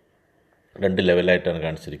 Okay, രണ്ട് ലെവലായിട്ടാണ്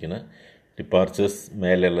കാണിച്ചിരിക്കുന്നത്. ഡിപ്പാർച്ചേഴ്സ്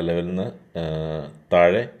മേലെയുള്ള ലെവലിൽ നിന്ന്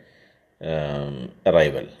താഴെ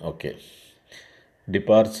അറൈവൽ. ഓക്കെ,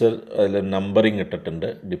 ഡിപ്പാർച്ചർ അതിൽ നമ്പറിങ് ഇട്ടിട്ടുണ്ട്.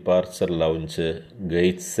 Departure lounge,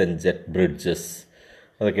 Gates and jet bridges,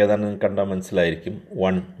 അതൊക്കെ ഏതാണ് നിങ്ങൾക്ക് കണ്ടാൽ മനസ്സിലായിരിക്കും.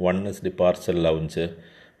 1 ഇസ് ഡിപ്പാർച്ചർ ലൗഞ്ച്,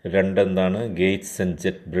 2 എന്താണ് ഗേറ്റ്സ് ആൻഡ്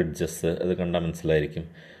ജെറ്റ് ബ്രിഡ്ജസ്, അത് കണ്ടാൽ മനസ്സിലായിരിക്കും.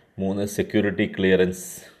 3 security clearance,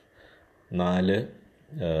 4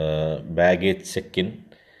 baggage check in,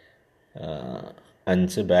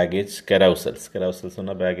 5 baggage കരൗസൽസ്. കരൗസൽസ്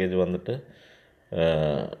പറഞ്ഞാൽ ബാഗേജ് വന്നിട്ട്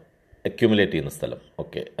അക്യുമുലേറ്റ് ചെയ്യുന്ന സ്ഥലം.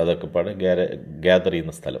 ഓക്കെ, അതൊക്കെ പാടെ ഗ്യാദർ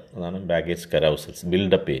ചെയ്യുന്ന സ്ഥലം, അതാണ് baggage കരൗസൽസ്.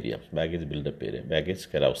 Build-up area, baggage build-up area, baggage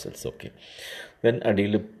കരൗസൽസ്. Okay, then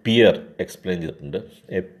അടിയിൽ പിയർ എക്സ്പ്ലെയിൻ ചെയ്തിട്ടുണ്ട്.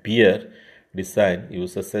 A peer design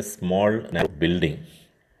uses A small building.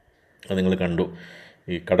 അത് നിങ്ങൾ കണ്ടു.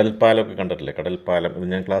 ഈ കടൽപ്പാലമൊക്കെ കണ്ടിട്ടില്ലേ? കടൽപ്പാലം ഇത്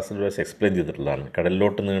ഞാൻ ക്ലാസ്സിൽ ഒരു ദിവസം എക്സ്പ്ലെയിൻ ചെയ്തിട്ടുള്ളതാണ്.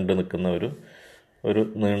 കടലിലോട്ട് നീണ്ടു നിൽക്കുന്ന ഒരു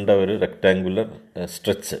നീണ്ട ഒരു റെക്റ്റാങ്കുലർ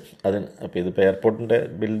സ്ട്രെച്ച്. അതിന് അപ്പോൾ ഇതിപ്പോൾ എയർപോർട്ടിൻ്റെ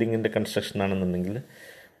ബിൽഡിങ്ങിൻ്റെ കൺസ്ട്രക്ഷൻ ആണെന്നുണ്ടെങ്കിൽ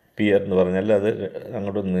പിയർ എന്ന് പറഞ്ഞാൽ അത്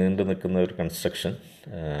അങ്ങോട്ട് നീണ്ടു നിൽക്കുന്ന ഒരു കൺസ്ട്രക്ഷൻ,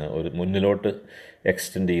 ഒരു മുന്നിലോട്ട്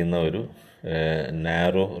എക്സ്റ്റെൻഡ് ചെയ്യുന്ന ഒരു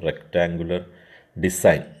നാരോ റെക്റ്റാങ്കുലർ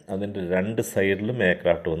ഡിസൈൻ. അതിൻ്റെ രണ്ട് സൈഡിലും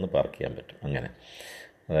എയർക്രാഫ്റ്റ് വന്ന് പാർക്ക് ചെയ്യാൻ പറ്റും. അങ്ങനെ,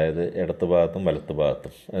 അതായത് ഇടത്ത് ഭാഗത്തും വലത്ത്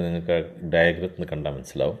ഭാഗത്തും. അത് നിങ്ങൾക്ക് ഡയഗ്രത്തിൽ നിന്ന് കണ്ടാൽ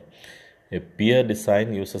മനസ്സിലാവും. A peer design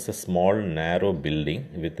uses A small narrow building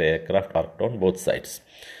with aircraft parked on both sides.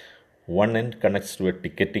 One end connects to a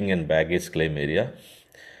ticketing and baggage claim area.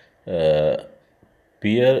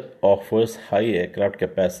 Pier offers high aircraft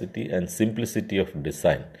capacity and simplicity of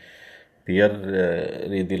design. Peer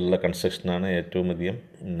രീതിയിലുള്ള കൺസ്ട്രക്ഷനാണ് ഏറ്റവും അധികം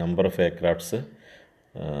number of aircrafts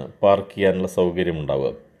park ചെയ്യാനുള്ള സൗകര്യം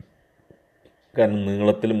ഉണ്ടാവുക. കാരണം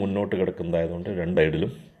നീളത്തിൽ മുന്നോട്ട് കിടക്കുന്നതായതുകൊണ്ട് രണ്ട്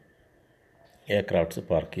സൈഡിലും എയർക്രാഫ്റ്റ്സ്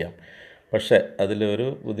പാർക്ക് ചെയ്യാം. പക്ഷേ അതിലൊരു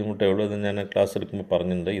ബുദ്ധിമുട്ടേ ഉള്ളൂ. അത് ഞാൻ ക്ലാസ് എടുക്കുമ്പോൾ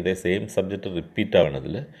പറഞ്ഞിട്ടുണ്ട്. ഇതേ same subject repeat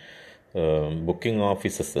ആവണതിൽ booking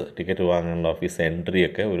offices, ticket വാങ്ങാനുള്ള ഓഫീസ്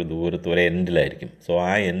എൻട്രിയൊക്കെ ഒരു ദൂരത്ത് ഒരു എൻഡിലായിരിക്കും. സോ ആ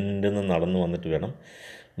എൻഡിൽ നിന്ന് നടന്നു വന്നിട്ട് വേണം,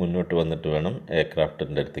 മുന്നോട്ട് വന്നിട്ട് വേണം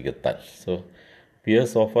എയർക്രാഫ്റ്റിൻ്റെ അടുത്തേക്ക് എത്താൻ. So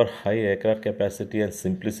Pierce offer high aircraft capacity and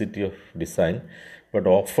simplicity of design but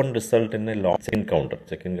often result in A long check in counter.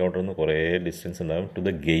 Check in കൗണ്ടറിൽ നിന്ന് കുറേ ഡിസ്റ്റൻസ് ഉണ്ടാകും to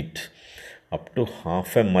the gate up to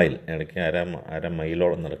half a mile. ഇടയ്ക്ക് അര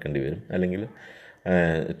മൈലോളം നടക്കേണ്ടി വരും, അല്ലെങ്കിൽ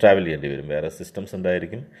ട്രാവൽ ചെയ്യേണ്ടി വരും. വേറെ സിസ്റ്റംസ്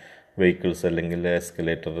ഉണ്ടായിരിക്കും, വെഹിക്കിൾസ് അല്ലെങ്കിൽ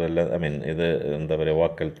എസ്കലേറ്റർ എല്ലാം, ഇത് എന്താ പറയുക,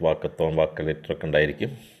 വാക്കലേറ്ററൊക്കെ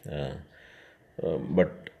ഉണ്ടായിരിക്കും.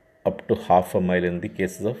 But up to half a mile in the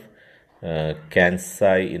cases of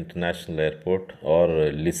Kansai international airport or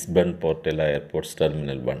Lisbon Portela airports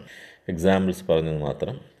terminal 1 examples പറഞ്ഞത്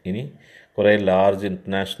മാത്രം. ഇനി കുറേ ലാർജ്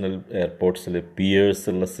ഇൻ്റർനാഷണൽ എയർപോർട്ട്സിൽ പിയേഴ്സ്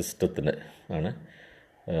ഉള്ള സിസ്റ്റത്തിന് ആണ്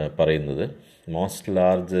പറയുന്നത്. Most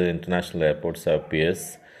large international airports have piers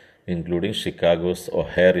including Chicago's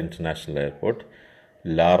O'Hare International Airport,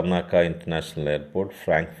 Larnaca International Airport,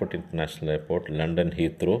 Frankfurt International Airport, London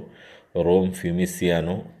Heathrow, Rome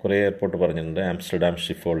Fiumicino, കുറേ airport പറഞ്ഞിട്ടുണ്ട്. Amsterdam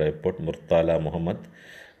Schiphol airport, Murtala Muhammed,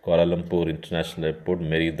 Kuala Lumpur international airport,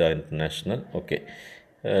 Merida international, okay,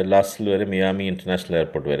 ലാസ്റ്റിൽ വരെ Miami international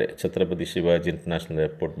airport വരെ, Chhatrapati Shivaji international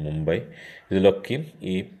airport Mumbai. ഇതിലൊക്കെയും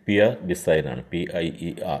ഈ peer ഡിസൈനാണ്,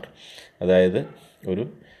 PIER. അതായത് ഒരു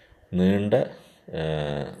നീണ്ട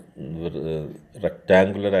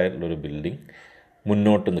റെക്റ്റാങ്കുലർ ആയിട്ടുള്ളൊരു ബിൽഡിംഗ്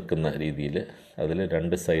മുന്നോട്ട് നിൽക്കുന്ന രീതിയിൽ, അതിൽ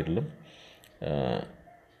രണ്ട് സൈഡിലും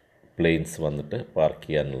പ്ലെയിൻസ് വന്നിട്ട് പാർക്ക്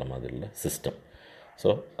ചെയ്യാനുള്ള മാതിരിയുള്ള സിസ്റ്റം. സോ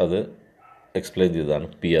അത് എക്സ്പ്ലെയിൻ ചെയ്തതാണ്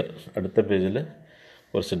പിയർ. അടുത്ത പേജിൽ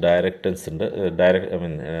കുറച്ച്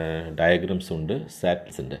ഡയഗ്രംസ് ഉണ്ട്,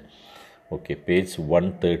 സാറ്റിൽസിൻ്റെ. Okay, page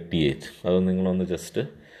 138. അത് നിങ്ങളൊന്ന് ജസ്റ്റ്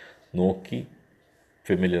നോക്കി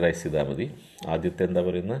ഫെമിലിയറൈസ് ചെയ്താൽ മതി. ആദ്യത്തെ എന്താ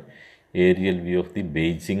പറയുന്നത്, aerial view of the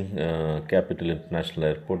Beijing capital international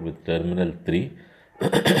airport with terminal 3,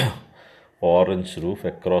 orange roof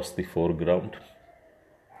across the foreground.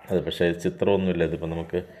 അത് പക്ഷേ ചിത്രമൊന്നുമില്ല, ഇതിപ്പോൾ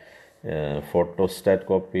നമുക്ക് ഫോട്ടോസ്റ്റാറ്റ്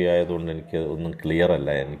കോപ്പി ആയതുകൊണ്ട് എനിക്ക് ഒന്നും ക്ലിയർ അല്ല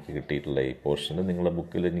എനിക്ക് കിട്ടിയിട്ടുള്ള ഈ പോർഷൻ. നിങ്ങളുടെ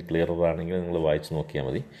ബുക്കിൽ ഇനി ക്ലിയർ ആണെങ്കിൽ നിങ്ങൾ വായിച്ച് നോക്കിയാൽ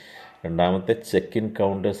മതി. രണ്ടാമത്തെ check in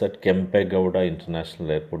counters at Kempegowda international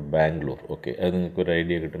airport, Bangalore. Okay, അത് നിങ്ങൾക്കൊരു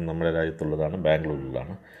ഐഡിയ കിട്ടും, നമ്മുടെ രാജ്യത്തുള്ളതാണ്,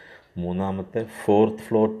 ബാംഗ്ലൂരിലാണ്. മൂന്നാമത്തെ 4th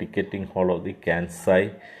floor ticketing hall of the കാൻസായ്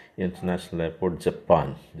international airport,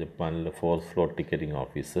 ജപ്പാനിലെ 4th floor ticketing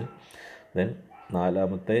office. Then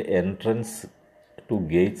നാലാമത്തെ entrance to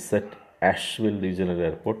Gates at ആഷ്വിൽ regional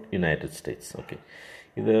airport, United States. Okay,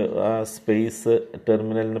 ഇത് ആ സ്പേസ്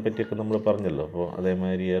ടെർമിനലിനെ പറ്റിയൊക്കെ നമ്മൾ പറഞ്ഞല്ലോ. അപ്പോൾ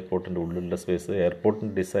അതേമാതിരി എയർപോർട്ടിൻ്റെ ഉള്ളിലുള്ള സ്പേസ്,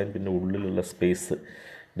 എയർപോർട്ടിൻ്റെ ഡിസൈൻ, പിന്നെ ഉള്ളിലുള്ള സ്പേസ്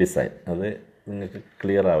ഡിസൈൻ, അത് നിങ്ങൾക്ക്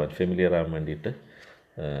ക്ലിയർ ആവാൻ, ഫെമിലിയർ ആവാൻ വേണ്ടിയിട്ട്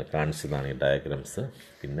കാണിച്ചതാണ് ഈ ഡയഗ്രംസ്.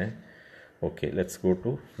 പിന്നെ okay, let's go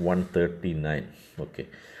to 139. Okay,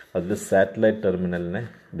 അതിൽ സാറ്റലൈറ്റ് ടെർമിനലിനെ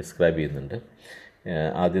ഡിസ്ക്രൈബ് ചെയ്യുന്നുണ്ട്.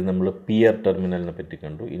 ആദ്യം നമ്മൾ പിയർ ടെർമിനലിനെ പറ്റി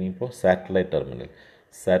കണ്ടു. ഇനിയിപ്പോൾ satellite terminal.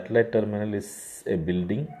 Satellite terminal is a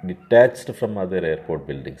building detached from other airport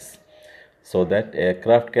buildings so that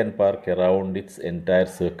aircraft can park around its entire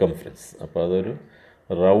circumference. അപ്പോൾ അതൊരു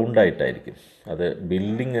റൗണ്ടായിട്ടായിരിക്കും. അത്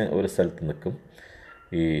ബിൽഡിങ് ഒരു സ്ഥലത്ത് നിൽക്കും.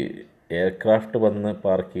 ഈ എയർക്രാഫ്റ്റ് വന്ന്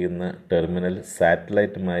പാർക്ക് ചെയ്യുന്ന ടെർമിനൽ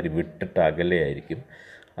സാറ്റലൈറ്റുമാതിരി വിട്ടിട്ട് അകലെയായിരിക്കും.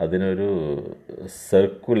 അതിനൊരു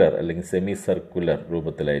സർക്കുലർ അല്ലെങ്കിൽ സെമി സർക്കുലർ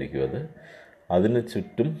രൂപത്തിലായിരിക്കും അത്. അതിന്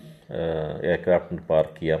ചുറ്റും എയർക്രാഫ്റ്റിന്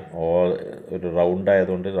പാർക്ക് ചെയ്യാം. ഒരു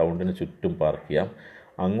റൗണ്ടായതുകൊണ്ട് റൗണ്ടിന് ചുറ്റും പാർക്ക് ചെയ്യാം.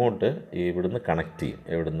 അങ്ങോട്ട് ഇവിടുന്ന് കണക്ട് ചെയ്യും.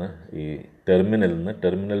 ഇവിടുന്ന് ഈ ടെർമിനലിൽ നിന്ന്,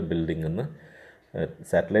 ടെർമിനൽ ബിൽഡിങ്ങിൽ നിന്ന്,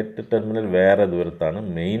 സാറ്റലൈറ്റ് ടെർമിനൽ വേറെ ദൂരത്താണ്,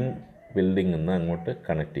 മെയിൻ ബിൽഡിങ്ങിൽ നിന്ന് അങ്ങോട്ട്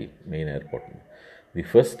കണക്ട് ചെയ്യും മെയിൻ എയർപോർട്ടിൽ. The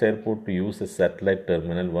first airport to use A satellite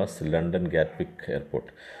terminal was London Gatwick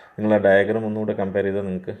airport. നിങ്ങൾ ആ ഡയഗ്രാം ഒന്നുകൂടെ കമ്പയർ ചെയ്താൽ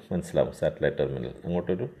നിങ്ങൾക്ക് മനസ്സിലാവും. സാറ്റലൈറ്റ് ടെർമിനൽ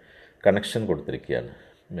അങ്ങോട്ടൊരു കണക്ഷൻ കൊടുത്തിരിക്കുകയാണ്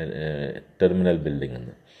ടെർമിനൽ ബിൽഡിങ്ങിൽ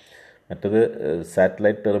നിന്ന്. മറ്റത്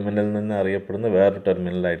സാറ്റലൈറ്റ് ടെർമിനലിൽ നിന്ന് അറിയപ്പെടുന്ന വേറൊരു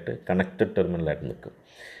ടെർമിനലായിട്ട്, കണക്റ്റഡ് ടെർമിനലായിട്ട് നിൽക്കും.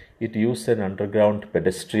 It use N underground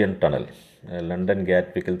pedestrian tunnel. London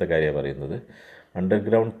ഗാറ്റ്വിക്കിലത്തെ കാര്യമാണ് പറയുന്നത്.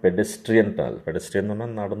 അണ്ടർഗ്രൗണ്ട് പെഡസ്ട്രിയൻ ടണൽ, പെഡസ്ട്രിയൻ എന്ന്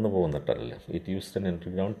പറഞ്ഞാൽ നടന്നു പോകുന്ന tunnel. It used N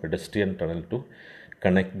underground pedestrian tunnel to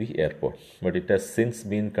connect the airport, but it has since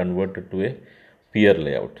been converted to A peer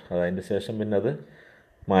layout. അതിൻ്റെ ശേഷം പിന്നെ അത്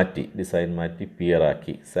മാറ്റി, ഡിസൈൻ മാറ്റി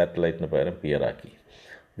പിയറാക്കി, സാറ്റലൈറ്റിന് പകരം പിയറാക്കി.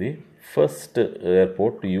 The first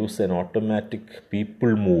airport to use an automatic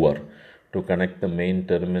people mover to connect the main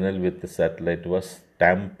terminal with the satellite was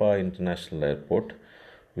Tampa International Airport,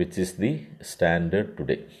 which is the standard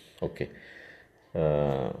today. Okay.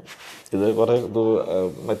 ഇത് കുറേ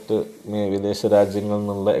മറ്റ് വിദേശ രാജ്യങ്ങളിൽ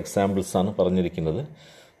നിന്നുള്ള എക്സാമ്പിൾസാണ് പറഞ്ഞിരിക്കുന്നത്.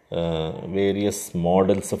 വേരിയസ്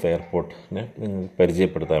മോഡൽസ് ഓഫ് എയർപോർട്ടിനെ നിങ്ങൾക്ക്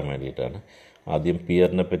പരിചയപ്പെടുത്താൻ വേണ്ടിയിട്ടാണ്. ആദ്യം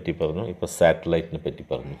പിയറിനെ പറ്റി പറഞ്ഞു, ഇപ്പോൾ സാറ്റലൈറ്റിനെ പറ്റി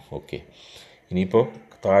പറഞ്ഞു. ഓക്കെ, ഇനിയിപ്പോൾ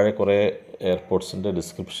താഴെ കുറേ എയർപോർട്ട്സിൻ്റെ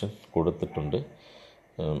ഡിസ്ക്രിപ്ഷൻ കൊടുത്തിട്ടുണ്ട്.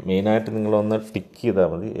 മെയിനായിട്ട് നിങ്ങളൊന്ന് ടിക്ക് ചെയ്താൽ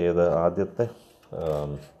മതി ഏത് ആദ്യത്തെ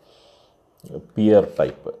പിയർ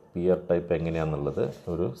ടൈപ്പ് എങ്ങനെയാണെന്നുള്ളത്.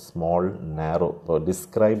 ഒരു small narrow,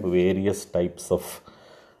 describe various types of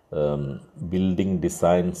building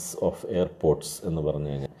designs of airports എന്ന്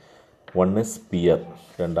പറഞ്ഞു കഴിഞ്ഞാൽ, വൺ ഇസ് പിയർ,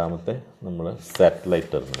 രണ്ടാമത്തെ നമ്മൾ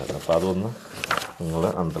സാറ്റലൈറ്റ് ടെർമിനൽ. അപ്പോൾ അതൊന്ന് നിങ്ങൾ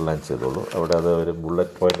അണ്ടർലൈൻ ചെയ്തോളൂ. അവിടെ അത് ഒരു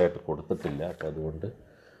ബുള്ളറ്റ് പോയിൻ്റായിട്ട് കൊടുത്തിട്ടില്ല. അപ്പോൾ അതുകൊണ്ട്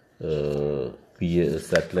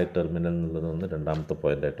സാറ്റലൈറ്റ് ടെർമിനൽ എന്നുള്ളതൊന്ന് രണ്ടാമത്തെ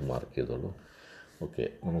പോയിൻ്റായിട്ട് മാർക്ക് ചെയ്തോളൂ. ഓക്കെ,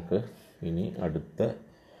 നമുക്ക് ഇനി അടുത്ത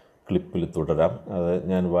ക്ലിപ്പിൽ തുടരാം. അത്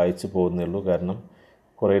ഞാൻ വായിച്ചു പോകുന്നേ ഉള്ളൂ, കാരണം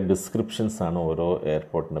കുറേ ഡിസ്ക്രിപ്ഷൻസാണ് ഓരോ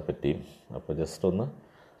എയർപോർട്ടിനെ പറ്റിയും. അപ്പോൾ ജസ്റ്റ് ഒന്ന്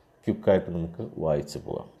ക്വിക്കായിട്ട് നമുക്ക് വായിച്ചു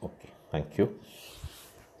പോകാം. Okay, thank you.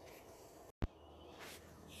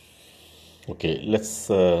 Okay, let's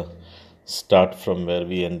start from where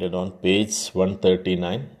we ended on page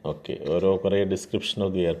 139. Okay, കുറേ description of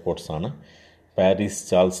the airports ആണ്. Paris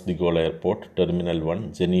Charles de Gaulle Airport, Terminal 1,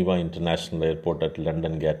 Geneva International Airport at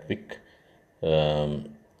London Gatwick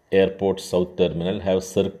Airport South Terminal have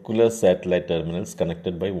circular satellite terminals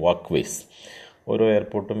connected by walkways. ഓരോ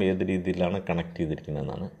എയർപോർട്ടും ഏത് രീതിയിലാണ് connect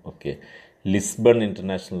ചെയ്തിരിക്കുന്നതെന്നാണ്. Okay, Lisbon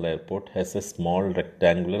international airport has A small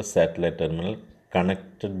rectangular satellite terminal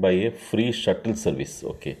connected by A free shuttle service.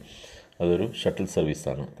 Okay, അതൊരു shuttle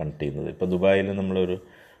സർവീസാണ് connect ചെയ്യുന്നത്. ഇപ്പോൾ ദുബായിൽ നമ്മളൊരു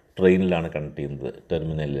ട്രെയിനിലാണ് connect ചെയ്യുന്നത്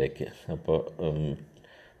ടെർമിനലിലേക്ക്. അപ്പോൾ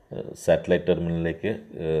സാറ്റലൈറ്റ് ടെർമിനലിലേക്ക്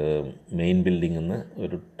മെയിൻ ബിൽഡിങ്ങിൽ നിന്ന്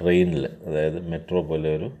ഒരു ട്രെയിനിൽ, അതായത് മെട്രോ പോലെ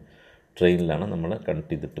ഒരു ട്രെയിനിലാണ് നമ്മൾ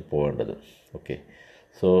കണക്ട് ചെയ്തിട്ട് പോകേണ്ടത്. Okay,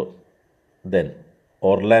 so then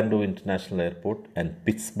Orlando International Airport and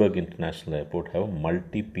Pittsburgh International Airport have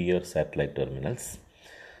multi-pier satellite terminals.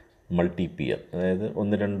 Multi-peer, അതായത്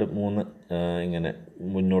 1, 2, 3 ഇങ്ങനെ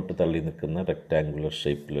മുന്നോട്ട് തള്ളി നിൽക്കുന്ന റെക്റ്റാങ്കുലർ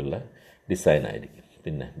ഷേപ്പിലുള്ള ഡിസൈൻ ആയിരിക്കും.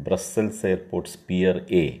 പിന്നെ Brussels airports peer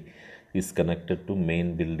A is connected two main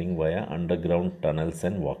building വയ underground tunnels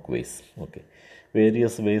and walk vase. Okay,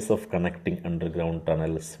 various ways of connecting underground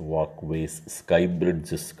tunnels, walk vase, sky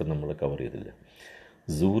bridges ഒക്കെ നമ്മൾ കവർ ചെയ്തില്ല.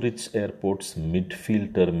 Zurich airports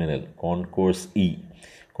midfield terminal concours E,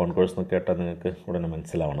 concours എന്ന് കേട്ടാൽ നിങ്ങൾക്ക് ഉടനെ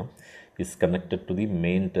മനസ്സിലാവണം, is connected to the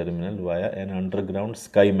main terminal via an underground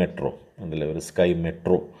sky metro. അതല്ലേ ഒരു സ്കൈ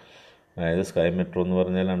മെട്രോ, അതായത് സ്കൈ മെട്രോ എന്ന്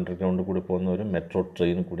പറഞ്ഞാൽ അണ്ടർഗ്രൗണ്ട് കൂടി പോകുന്ന ഒരു മെട്രോ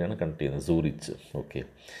ട്രെയിൻ കൂടിയാണ് കണക്ട് ചെയ്യുന്നത്, Zurich. Okay,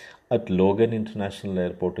 at Logan international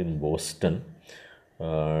airport in Boston,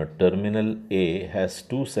 terminal A has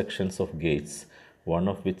 2 sections of gates, one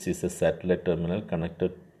of which is a satellite terminal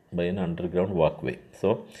connected by an underground walkway.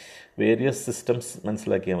 So various systems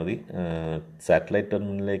മനസ്സിലാക്കിയാൽ മതി. Satellite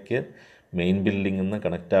ടെർമിനലിലേക്ക് main ബിൽഡിങ്ങിൽ നിന്ന്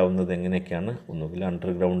connect ആവുന്നത് എങ്ങനെയൊക്കെയാണ്, ഒന്നുകിൽ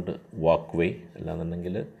underground walkway,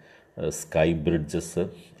 അല്ലാന്നുണ്ടെങ്കിൽ sky bridges,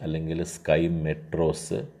 അല്ലെങ്കിൽ സ്കൈ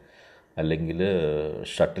മെട്രോസ്, അല്ലെങ്കിൽ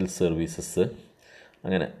ഷട്ടിൽ സർവീസസ്,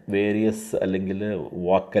 അങ്ങനെ വേരിയസ്, അല്ലെങ്കിൽ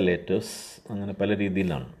വാക്കലേറ്റേഴ്സ്, അങ്ങനെ പല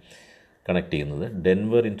രീതിയിലാണ് കണക്ട് ചെയ്യുന്നത്.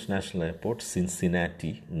 Denver international airport,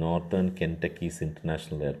 Cincinnati, northern Kentucky's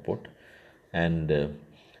international airport and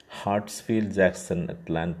Hartsfield Jackson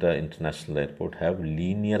Atlanta international airport have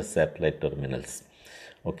linear satellite terminals.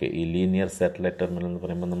 Okay, ഈ ലീനിയർ സാറ്റലൈറ്റ് ടെർമിനൽ എന്ന്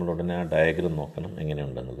പറയുമ്പോൾ നമ്മൾ ഉടനെ ആ ഡയഗ്രം നോക്കണം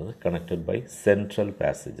എങ്ങനെയുണ്ടെന്നുള്ളത്. Connected by central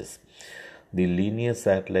passages. The linear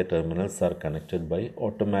satellite terminals are connected by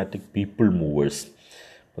automatic people movers.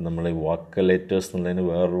 അപ്പോൾ നമ്മൾ ഈ വാക്കലേറ്റേഴ്സ് എന്നുള്ളതിന്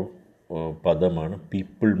വേറൊരു പദമാണ്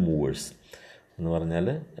പീപ്പിൾ മൂവേഴ്സ് എന്ന് പറഞ്ഞാൽ.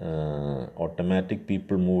 ഓട്ടോമാറ്റിക്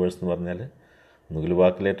പീപ്പിൾ മൂവേഴ്സ് എന്ന് പറഞ്ഞാൽ ഒന്നുകിൽ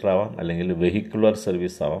വാക്കലേറ്റർ ആവാം, അല്ലെങ്കിൽ വെഹിക്കുലർ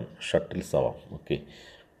സർവീസ് ആവാം, ഷട്ടിൽസ് ആവാം. ഓക്കെ,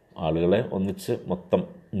 ആളുകളെ ഒന്നിച്ച് മൊത്തം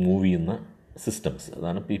മൂവ് ചെയ്യുന്ന സിസ്റ്റംസ്,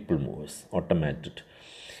 അതാണ് people movers, automated.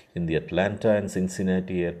 In the Atlanta and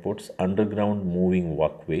Cincinnati airports underground moving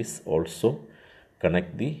walk vase also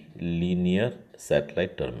connect the linear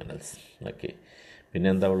satellite terminals. Okay, പിന്നെ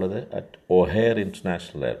എന്താ ഉള്ളത്? അറ്റ് ഒഹെയർ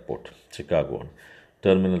ഇൻ്റർനാഷണൽ എയർപോർട്ട്, ചിക്കാഗോ ആണ്.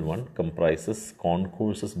 Terminal 1 comprises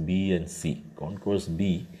concourses B and C. Concourse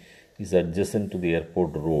B is adjacent to the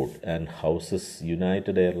airport road and houses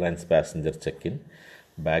United Airlines passenger check-in,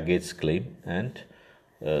 baggage claim and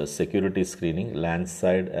security screening,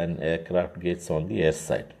 landside and aircraft gates on the air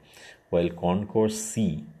side. While Concourse C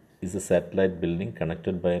is a satellite building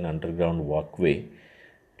connected by an underground walkway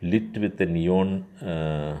lit with a neon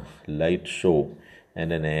light show and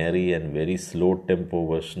an airy and very slow tempo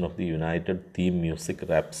version of the United theme music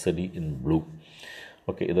Rhapsody in Blue.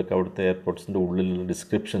 Okay, ഇതൊക്കെ അവിടുത്തെ എയർപോർട്ട്സിൻ്റെ ഉള്ളിലുള്ള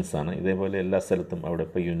descriptions ആണ്. ഇതേപോലെ എല്ലാ സ്ഥലത്തും അവിടെ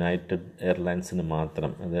ഇപ്പോൾ United എയർലൈൻസിന്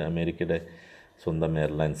മാത്രം, അത് അമേരിക്കയുടെ സ്വന്തം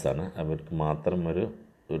എയർലൈൻസ് ആണ്, അവർക്ക് മാത്രം ഒരു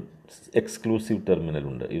എക്സ്ക്ലൂസീവ്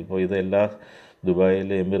ടെർമിനലുണ്ട്. ഇപ്പോൾ ഇതെല്ലാ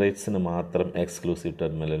ദുബായിൽ എമിറേറ്റ്സിന് മാത്രം എക്സ്ക്ലൂസീവ്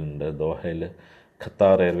ടെർമിനലുണ്ട്, ദോഹയിൽ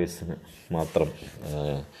ഖത്താർ എയർവേസിന് മാത്രം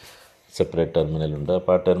സെപ്പറേറ്റ് ടെർമിനലുണ്ട്.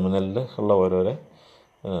 അപ്പോൾ ആ ടെർമിനലിൽ ഉള്ള ഓരോരോ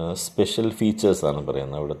സ്പെഷ്യൽ ഫീച്ചേഴ്സാണ്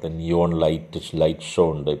പറയുന്നത്. അവിടുത്തെ നിയോൺ ലൈറ്റ് ഷോ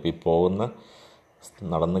ഉണ്ട്. ഇപ്പോൾ ഈ പോകുന്ന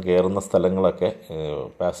നടന്ന് കയറുന്ന സ്ഥലങ്ങളൊക്കെ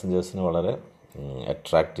പാസഞ്ചേഴ്സിന് വളരെ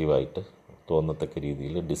അട്രാക്റ്റീവായിട്ട് തോന്നത്തക്ക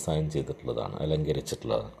രീതിയിൽ ഡിസൈൻ ചെയ്തിട്ടുള്ളതാണ്,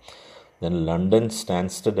 അലങ്കരിച്ചിട്ടുള്ളതാണ്. Then London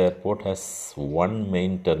Stansted airport has 1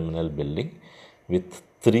 main terminal building with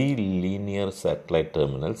 3 linear satellite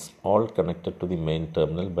terminals, all connected to the main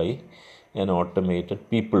terminal by an automated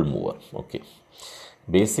people mover. Okay,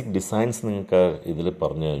 basic designs നിങ്ങൾക്ക് ഇതിൽ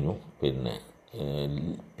പറഞ്ഞു കഴിഞ്ഞു. പിന്നെ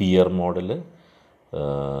peer model,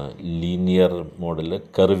 linear model,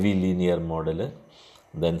 കർവി linear model,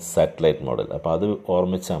 then satellite model. അപ്പോൾ അത്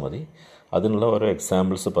ഓർമ്മിച്ചാൽ മതി. അതിനുള്ള ഓരോ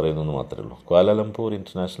എക്സാമ്പിൾസ് പറയുന്നതെന്ന് മാത്രമേ ഉള്ളൂ. Kuala Lumpur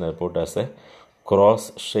international airport as A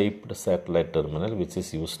cross shaped satellite terminal which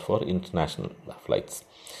is used for international flights.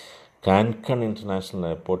 കാൻകൺ international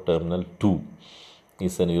airport terminal 2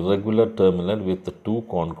 is an irregular terminal with 2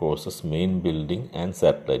 concourses, main building and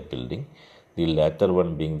satellite building, the latter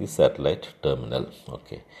one being the satellite terminal.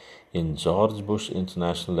 Okay. In George Bush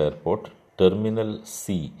International Airport, Terminal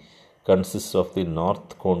C consists of the north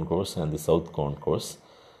concourse and the south concourse,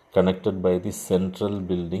 connected by the central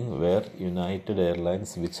building where United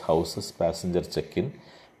Airlines, which houses passenger check-in,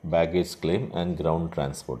 baggage claim and ground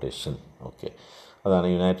transportation. Okay. അതാണ്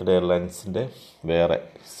United എയർലൈൻസിൻ്റെ വേറെ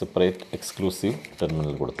separate exclusive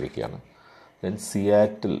terminal കൊടുത്തിരിക്കുകയാണ്. Then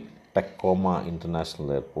Seattle Tecoma international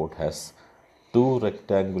airport has 2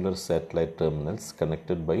 rectangular satellite terminals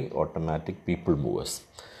connected by automatic people movers.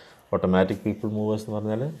 Automatic people movers എന്ന്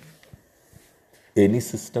പറഞ്ഞാൽ any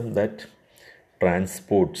system that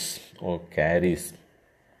transports or carries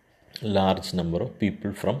large number of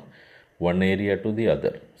people from one area to the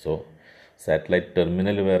other. So satellite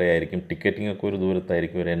terminal വേറെ ആയിരിക്കും, ticketing ഒക്കെ ഒരു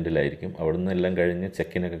ദൂരത്തായിരിക്കും, ഒരു എൻഡിലായിരിക്കും. അവിടെ നിന്ന് എല്ലാം കഴിഞ്ഞ്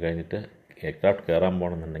ചെക്കിനൊക്കെ കഴിഞ്ഞിട്ട് എയർക്രാഫ്റ്റ് കയറാൻ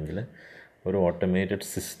പോകണമെന്നുണ്ടെങ്കിൽ ഒരു ഓട്ടോമേറ്റഡ്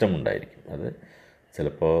സിസ്റ്റം ഉണ്ടായിരിക്കും. അത്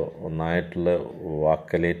ചിലപ്പോൾ ഒന്നായിട്ടുള്ള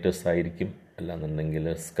വാക്കലേറ്റേഴ്സ് ആയിരിക്കും, അല്ലാന്നുണ്ടെങ്കിൽ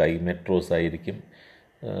സ്കൈ മെട്രോസ് ആയിരിക്കും,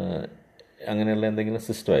 അങ്ങനെയുള്ള എന്തെങ്കിലും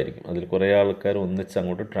സിസ്റ്റം ആയിരിക്കും. അതിൽ കുറേ ആൾക്കാർ ഒന്നിച്ച്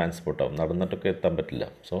അങ്ങോട്ട് ട്രാൻസ്പോർട്ട് ആവും, നടന്നിട്ടൊക്കെ എത്താൻ പറ്റില്ല.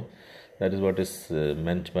 So that is what is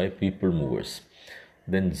meant by people movers.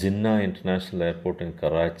 Then Jinnah International Airport in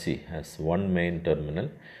Karachi has one main terminal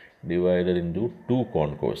divided into two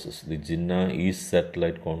concourses. The Jinnah East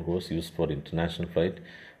Satellite Concourse used for international flight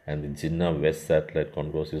and the Jinnah West Satellite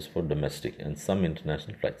Concourse used for domestic and some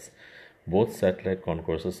international flights. Both satellite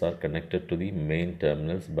concourses are connected to the main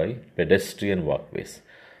terminals by pedestrian walkways.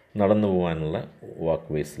 നടന്നു പോകാനുള്ള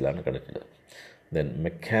വാക്ക്വേസിലാണ് connected. Then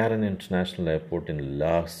McCarran International Airport in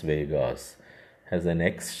Las Vegas has an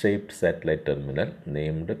X-shaped satellite terminal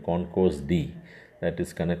named Concourse D that is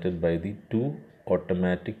connected by the two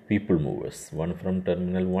automatic people movers, one from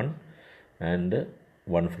Terminal 1 and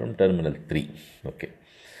one from Terminal 3. Okay.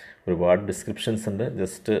 ഒരുപാട് descriptions ഉണ്ട്,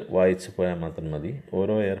 just വായിച്ച് പോയാൽ മാത്രം മതി.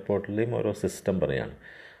 ഓരോ എയർപോർട്ടിലെയും ഓരോ system പറയാണ്.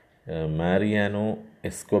 Mariano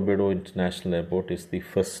Escobedo international airport is the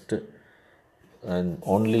first and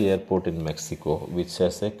only airport in Mexico which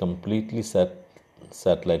has a completely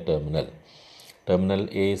satellite terminal. Terminal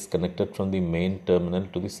A is connected from the main terminal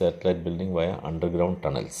to the satellite building via underground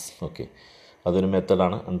tunnels. Okay, അതൊരു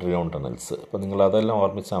മെത്തഡാണ് underground tunnels. അപ്പോൾ നിങ്ങൾ അതെല്ലാം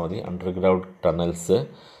ഓർമ്മിച്ചാൽ മതി. Underground tunnels,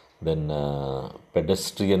 then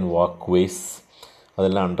pedestrian walkways,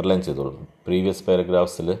 അതെല്ലാം underline ചെയ്തോളും. Previous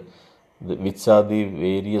പാരഗ്രാഫ്സിൽ which are the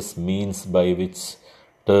various means by which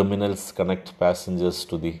terminals connect passengers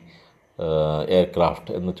to the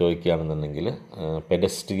aircraft എന്ന് ചോദിക്കുകയാണെന്നുണ്ടെങ്കിൽ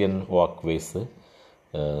pedestrian walkways,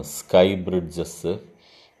 sky bridges,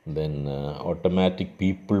 then automatic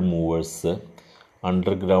people movers,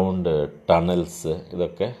 underground tunnels,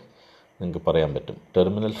 ഇതൊക്കെ നിങ്ങൾക്ക് പറയാൻ പറ്റും.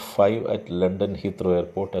 Terminal 5 at London Heathrow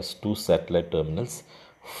airport has 2 satellite terminals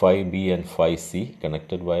 5B and 5C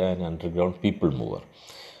connected via an underground people mover.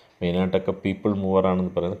 മെയിനായിട്ടൊക്കെ people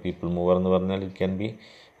മൂവറാണെന്ന് പറയുന്നത്. People മൂവർ എന്ന് പറഞ്ഞാൽ ഇറ്റ് ക്യാൻ ബി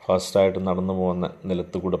ഫാസ്റ്റായിട്ട് നടന്നു പോകുന്ന,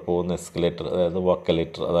 നിലത്ത് കൂടെ പോകുന്ന എസ്കലേറ്റർ, അതായത്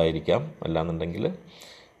വാക്കലേറ്റർ അതായിരിക്കാം, അല്ലാന്നുണ്ടെങ്കിൽ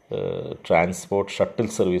ട്രാൻസ്പോർട്ട് ഷട്ടിൽ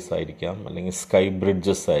സർവീസ് ആയിരിക്കാം, അല്ലെങ്കിൽ സ്കൈ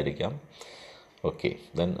ബ്രിഡ്ജസ് ആയിരിക്കാം. Okay,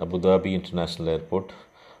 then Abu Dhabi international airport,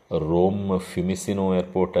 Rome Fiumicino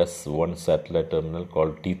airport has one satellite terminal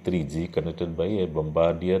called T3G connected by a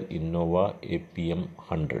Bombardier Innova APM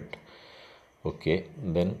 100. Okay,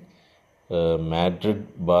 then Madrid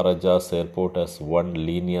Barajas Airport has one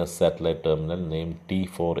linear satellite terminal named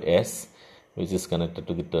T4S which is connected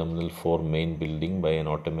to the Terminal 4 main building by an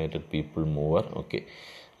automated people mover. Okay,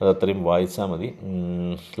 അതത്രയും വായിച്ചാൽ മതി.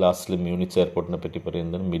 ലാസ്റ്റിൽ Munich എയർപോർട്ടിനെ പറ്റി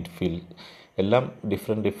പറയുന്നത് midfield എല്ലാം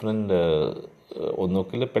different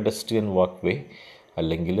ഒന്നുകിൽ pedestrian walkway,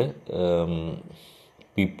 അല്ലെങ്കിൽ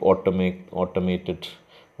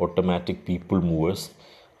automatic people movers,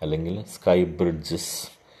 അല്ലെങ്കിൽ സ്കൈ ബ്രിഡ്ജസ്,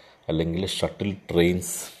 അല്ലെങ്കിൽ ഷട്ടിൽ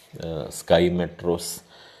ട്രെയിൻസ്, സ്കൈ മെട്രോസ്,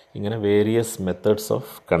 ഇങ്ങനെ various methods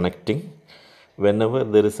of connecting whenever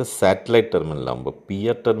there is A satellite terminal ആകുമ്പോൾ.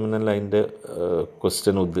 പിയർ ടെർമിനൽ അതിൻ്റെ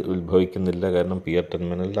ക്വസ്റ്റ്യൻ ഉത്ഭവിക്കുന്നില്ല, കാരണം പിയർ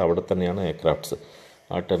ടെർമിനലിൽ അവിടെ തന്നെയാണ് എയർക്രാഫ്റ്റ്സ്,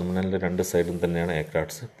 ആ ടെർമിനലിൻ്റെ രണ്ട് സൈഡിലും തന്നെയാണ്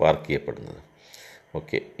എയർക്രാഫ്റ്റ്സ് പാർക്ക് ചെയ്യപ്പെടുന്നത്.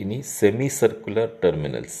 ഓക്കെ, ഇനി സെമി സർക്കുലർ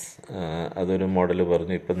ടെർമിനൽസ്, അതൊരു മോഡൽ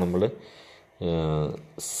പറഞ്ഞു. ഇപ്പം നമ്മൾ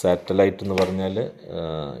സാറ്റലൈറ്റ് എന്ന് പറഞ്ഞാൽ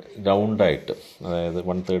റൗണ്ടായിട്ട്, അതായത്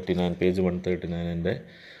 139 പേജ് 139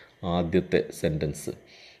 ആദ്യത്തെ sentence,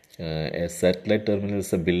 A satellite terminal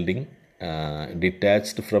is A building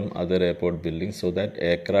detached from other airport buildings so that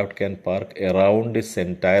aircraft can park around its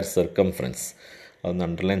entire circumference. അതൊന്ന്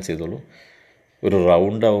അണ്ടർലൈൻ ചെയ്തോളൂ. ഒരു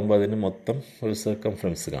റൗണ്ട് ആകുമ്പോൾ അതിന് മൊത്തം ഒരു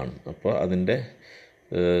സർക്കംഫറൻസ് കാണും, അപ്പോൾ അതിൻ്റെ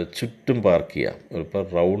ചുറ്റും പാർക്ക് ചെയ്യാം, ഇപ്പോൾ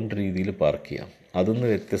റൗണ്ട് രീതിയിൽ പാർക്ക് ചെയ്യാം. അതിന്ന്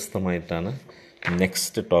വ്യത്യസ്തമായിട്ടാണ്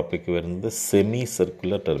നെക്സ്റ്റ് ടോപ്പിക് വരുന്നത്, semi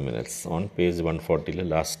circular terminals. On page 140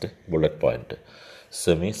 last bullet point,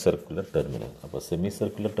 semi circular terminal. അപ്പോൾ സെമി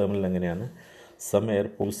സർക്കുലർ ടെർമിനൽ എങ്ങനെയാണ്? Some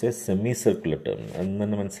airports a semicircular terminal, അതെന്ന്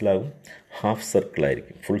തന്നെ മനസ്സിലാകും, ഹാഫ്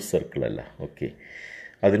സർക്കിളായിരിക്കും, ഫുൾ സർക്കിളല്ല. ഓക്കെ,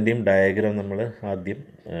 അതിൻ്റെയും ഡയഗ്രാം നമ്മൾ ആദ്യം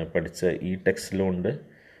പഠിച്ച ഈ ടെക്സ്റ്റിലും ഉണ്ട്,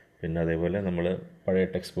 പിന്നെ അതേപോലെ നമ്മൾ പഴയ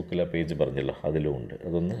ടെക്സ്റ്റ് ബുക്കിൽ ആ പേജ് പറഞ്ഞല്ലോ അതിലും ഉണ്ട്.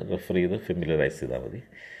 അതൊന്ന് റെഫർ ചെയ്ത് ഫെമിലറൈസ് ചെയ്താൽ മതി.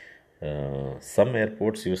 Some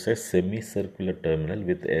airports use a semicircular terminal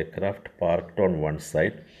with aircraft parked on one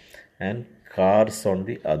side and cars on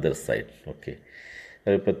the other side. Okay,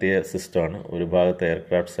 അത് പ്രത്യേക സിസ്റ്റമാണ്. ഒരു ഭാഗത്ത്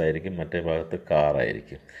എയർക്രാഫ്റ്റ്സ് ആയിരിക്കും, മറ്റേ ഭാഗത്ത്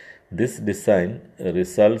കാറായിരിക്കും. This design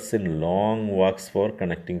results in long walks for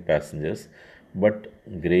connecting passengers but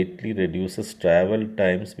greatly reduces travel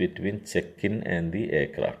times between check-in and the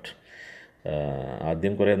aircraft.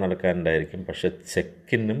 ആദ്യം കുറേ നടക്കാനുണ്ടായിരിക്കും, പക്ഷേ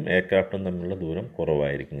ചെക്കിനും എയർക്രാഫ്റ്റും തമ്മിലുള്ള ദൂരം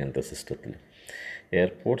കുറവായിരിക്കും ഇങ്ങനത്തെ സിസ്റ്റത്തിൽ.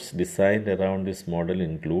 Airports designed around this model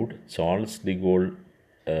include Charles de Gaulle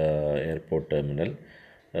airport terminal,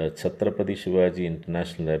 Chhatrapati Shivaji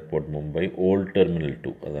international airport Mumbai, old terminal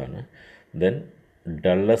 2 അതാണ്. Then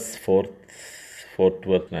Dallas Fort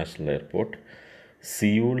Worth national airport,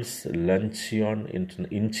 Seoul's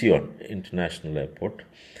Incheon international airport,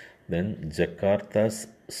 then Jakarta's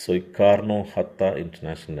Soekarno-Hatta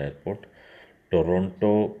International Airport,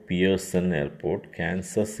 Toronto Pearson Airport,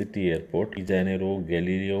 Kansas City Airport, De Janeiro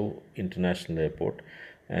Galileo International Airport,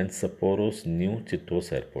 and Sapporo's New Chittos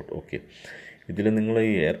Airport. Okay, ഇതിൽ നിങ്ങൾ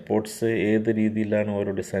ഈ airports ഏത് രീതിയിലാണ്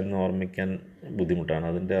ഓരോ design ഓർമ്മിക്കാൻ ബുദ്ധിമുട്ടാണ്,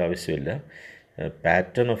 അതിൻ്റെ ആവശ്യമില്ല.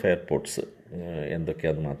 പാറ്റേൺ ഓഫ് എയർപോർട്ട്സ്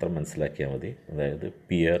എന്തൊക്കെയാണെന്ന് മാത്രം മനസ്സിലാക്കിയാൽ മതി. അതായത്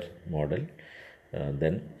peer model,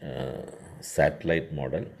 then satellite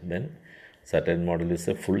model, then satellite model is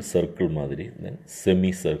a full circle madiri, then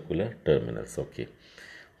semicircular terminals. Okay,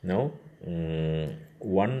 now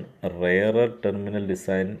one rarer terminal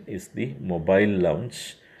design is the mobile lounge.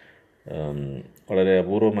 വളരെ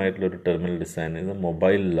അപൂർവമായിട്ടുള്ളൊരു ടെർമിനൽ ഡിസൈൻ ഇത്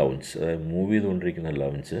mobile lounge, അതായത് move ചെയ്തുകൊണ്ടിരിക്കുന്ന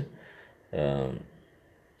lounge,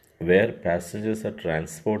 where passengers are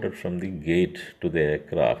transported from the gate to the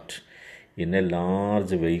aircraft in a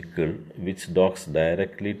large vehicle which docks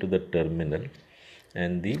directly to the terminal.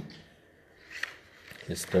 And the,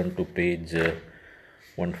 let's turn to page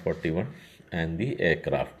 141, and the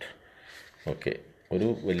aircraft. Okay, ഒരു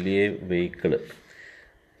വലിയ vehicle,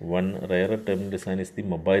 one rare terminal design is the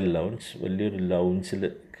mobile lounge. വലിയൊരു ലൗഞ്ചിൽ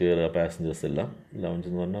കയറുക passengers എല്ലാം. Lounge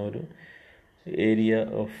എന്ന് പറഞ്ഞാൽ ഒരു area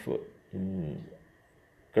of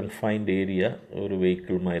confined area, ഒരു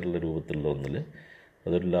വെഹിക്കിളുമായിട്ടുള്ള രൂപത്തിലുള്ള ഒന്നിൽ,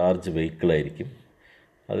 അതൊരു ലാർജ് വെഹിക്കിളായിരിക്കും.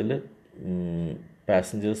 അതിൽ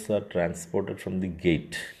passengers are transported from the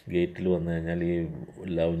ഗേറ്റിൽ വന്നു കഴിഞ്ഞാൽ, ഈ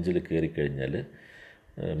ലൗഞ്ചിൽ കയറിക്കഴിഞ്ഞാൽ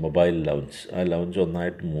മൊബൈൽ ലൗഞ്ച്, ആ ലൗഞ്ച്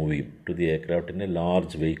ഒന്നായിട്ട് മൂവ് ചെയ്യും to the aircraft in a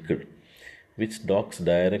large vehicle which docks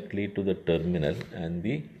directly to the terminal and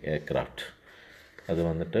the aircraft. അത്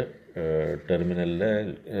വന്നിട്ട്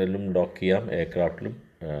ടെർമിനലിലും ഡോക്ക് ചെയ്യാം, എയർക്രാഫ്റ്റിലും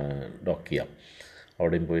ഡോക്ക് ചെയ്യാം.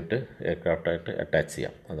 അവിടെയും പോയിട്ട് എയർക്രാഫ്റ്റായിട്ട് അറ്റാച്ച്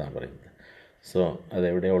ചെയ്യാം, അതാണ് പറയുന്നത്. സോ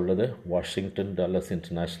അതെവിടെയാണ് ഉള്ളത്? Washington Dulles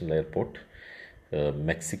international airport,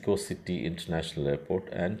 Mexico city international airport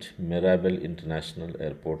and മിറാബൽ international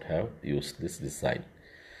airport have used this design.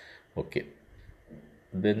 Okay,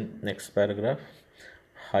 then next paragraph.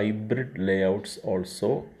 Hybrid layouts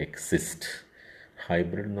also exist.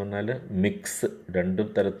 Hybrid എന്ന് പറഞ്ഞാൽ മിക്സ്, രണ്ടും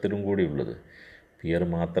തരത്തിലും കൂടി ഉള്ളത്. പിയർ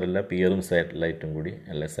മാത്രമല്ല, പിയറും സാറ്റലൈറ്റും കൂടി,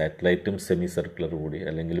 അല്ല സാറ്റലൈറ്റും സെമി സർക്കുലറും കൂടി,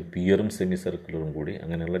 അല്ലെങ്കിൽ പിയറും സെമി സർക്കുലറും കൂടി,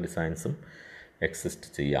 അങ്ങനെയുള്ള ഡിസൈൻസും എക്സിസ്റ്റ്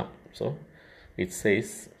ചെയ്യാം. So it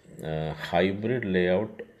says hybrid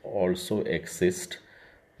layout also exist.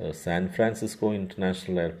 San Francisco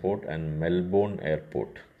International Airport and Melbourne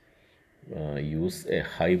Airport use a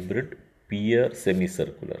hybrid pier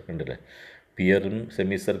semicircular. കണ്ടില്ലേ, പിയറും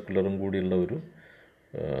സെമി സർക്കുലറും കൂടിയുള്ള ഒരു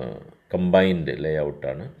combined Leh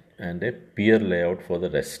ഔട്ടാണ്. And A peer Leh out for the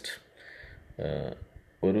rest.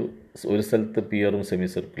 ഒരു സ്ഥലത്ത് പിയറും semi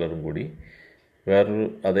സർക്കുലറും കൂടി, വേറൊരു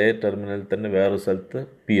അതേ ടെർമിനലിൽ തന്നെ വേറൊരു സ്ഥലത്ത്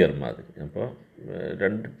പിയർ മാതിരി. അപ്പോൾ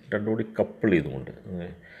രണ്ടും കൂടി കപ്പിൾ ചെയ്തുകൊണ്ട്,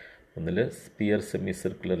 ഒന്നിൽ peer semi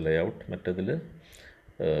circular Leh out, മറ്റതിൽ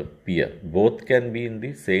peer. Both can be in the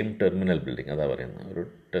same terminal building. അതാ പറയുന്നത്, ഒരു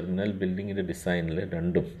ടെർമിനൽ ബിൽഡിങ്ങിൻ്റെ ഡിസൈനിൽ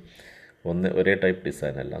രണ്ടും ഒരേ ടൈപ്പ്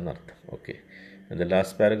ഡിസൈൻ അല്ല എന്നർത്ഥം. Okay, the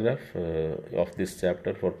last paragraph of this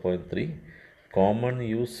chapter 4.3, common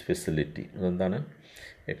use facility. അതെന്താണ്?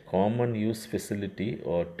 A common use facility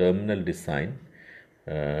or terminal design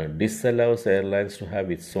disallows airlines to have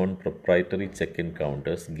its own proprietary check-in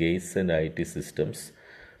counters, gates and IT systems.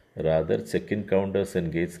 Rather, check-in counters and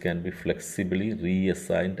gates can be flexibly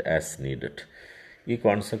reassigned as needed. ഈ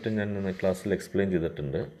concept ഞാൻ ക്ലാസ്സിൽ explain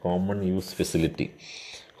ചെയ്തിട്ടുണ്ട്. Common use facility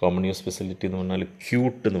എന്ന് പറഞ്ഞാൽ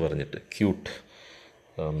cute എന്ന് പറഞ്ഞിട്ട്,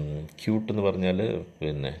 cute എന്ന് പറഞ്ഞാൽ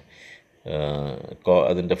പിന്നെ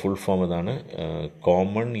അതിൻ്റെ ഫുൾ ഫോം ഇതാണ്,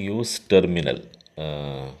 കോമൺ യൂസ്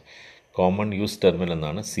ടെർമിനൽ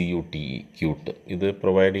എന്നാണ് CUTE, ക്യൂട്ട്. ഇത്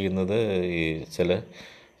പ്രൊവൈഡ് ചെയ്യുന്നത് ഈ ചില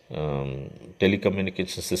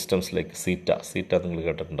ടെലികമ്മ്യൂണിക്കേഷൻ സിസ്റ്റംസ് ലൈക്ക് സീറ്റ നിങ്ങൾ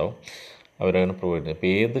കേട്ടിട്ടുണ്ടാവും, അവരങ്ങനെ പ്രൊവൈഡ് ചെയ്യും.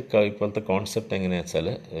 അപ്പോൾ ഇപ്പോഴത്തെ കോൺസെപ്റ്റ് എങ്ങനെയാണെന്ന് വെച്ചാൽ,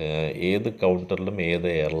 ഏത് കൗണ്ടറിലും ഏത്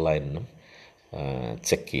എയർലൈനിനും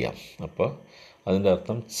ചെക്ക് ചെയ്യാം. അപ്പോൾ അതിൻ്റെ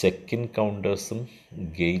അർത്ഥം ചെക്ക് ഇൻ കൗണ്ടേഴ്സും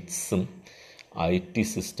ഗേറ്റ്സും IT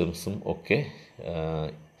സിസ്റ്റംസും ഒക്കെ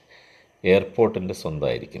എയർപോർട്ടിൻ്റെ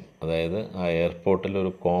സ്വന്തമായിരിക്കും. അതായത് ആ എയർപോർട്ടിൽ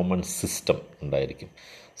ഒരു കോമൺ സിസ്റ്റം ഉണ്ടായിരിക്കും.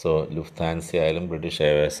 സോ ലുഫ്താൻസ ആയാലും ബ്രിട്ടീഷ്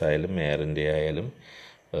എയർവേസ് ആയാലും എയർ ഇന്ത്യ ആയാലും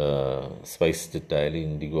സ്പൈസ് ജെറ്റ് ആയാലും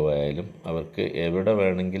ഇൻഡിഗോ ആയാലും അവർക്ക് എവിടെ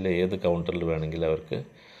വേണമെങ്കിൽ ഏത് കൗണ്ടറിൽ വേണമെങ്കിൽ അവർക്ക്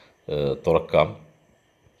തുറക്കാം,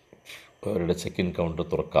 അവരുടെ ചെക്ക് ഇൻ കൗണ്ടർ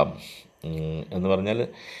തുറക്കാം. എന്ന് പറഞ്ഞാൽ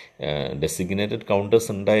ഡെസിഗ്നേറ്റഡ് കൗണ്ടേഴ്സ്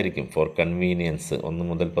ഉണ്ടായിരിക്കും ഫോർ കൺവീനിയൻസ്. 1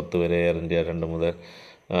 മുതൽ 10 വരെ എയർ ഇന്ത്യ, 2 മുതൽ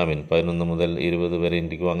 11 മുതൽ 20 വരെ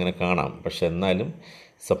ഇൻഡിഗോ അങ്ങനെ കാണാം. പക്ഷെ എന്നാലും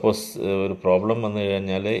സപ്പോസ് ഒരു പ്രോബ്ലം വന്നു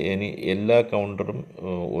കഴിഞ്ഞാൽ എല്ലാ കൗണ്ടറും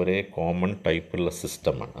ഒരേ കോമൺ ടൈപ്പുള്ള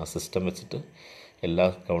സിസ്റ്റമാണ്. ആ സിസ്റ്റം വെച്ചിട്ട് എല്ലാ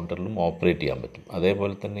കൗണ്ടറിലും ഓപ്പറേറ്റ് ചെയ്യാൻ പറ്റും.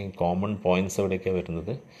 അതേപോലെ തന്നെ ഈ കോമൺ പോയിൻറ്റ്സ് എവിടെയൊക്കെയാണ്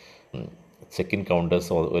വരുന്നത്, ചെക്ക് ഇൻ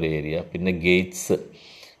കൗണ്ടേഴ്സ് ഒരു ഏരിയ, പിന്നെ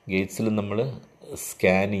ഗേറ്റ്സിൽ നമ്മൾ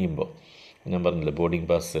സ്കാൻ ചെയ്യുമ്പോൾ ഞാൻ പറഞ്ഞില്ലേ ബോർഡിംഗ്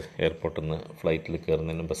പാസ് എയർപോർട്ടിൽ നിന്ന് ഫ്ലൈറ്റിൽ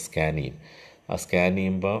കയറുന്നതിന് മുമ്പ് സ്കാൻ ചെയ്യും. ആ സ്കാൻ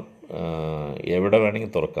ചെയ്യുമ്പോൾ എവിടെ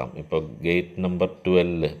വേണമെങ്കിൽ തുറക്കാം. ഇപ്പോൾ ഗേറ്റ് നമ്പർ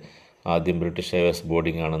 12 ആദ്യം ബ്രിട്ടീഷ് എയർവേസ്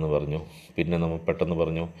ബോർഡിംഗ് ആണെന്ന് പറഞ്ഞു, പിന്നെ നമ്മൾ പെട്ടെന്ന്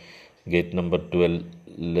പറഞ്ഞു ഗേറ്റ് നമ്പർ 12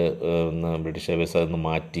 ബ്രിട്ടീഷ് എയർവേസ് അതൊന്ന്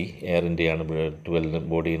മാറ്റി എയർ ഇന്ത്യയാണ് 12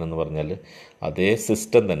 ബോർഡ് ചെയ്യുന്നതെന്ന് പറഞ്ഞാൽ അതേ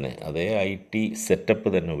സിസ്റ്റം തന്നെ, അതേ IT സെറ്റപ്പ്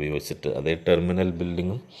തന്നെ ഉപയോഗിച്ചിട്ട് അതേ ടെർമിനൽ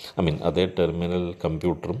ബിൽഡിങ്ങും അതേ ടെർമിനൽ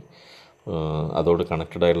കമ്പ്യൂട്ടറും അതോട്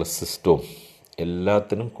കണക്റ്റഡ് ആയിട്ടുള്ള സിസ്റ്റവും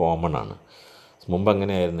എല്ലാത്തിനും കോമൺ ആണ്. മുമ്പ്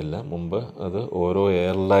അങ്ങനെ ആയിരുന്നില്ല. മുമ്പ് അത് ഓരോ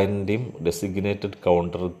എയർലൈനിൻ്റെയും ഡെസിഗ്നേറ്റഡ്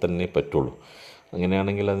കൗണ്ടറിൽ തന്നെ പറ്റുള്ളൂ.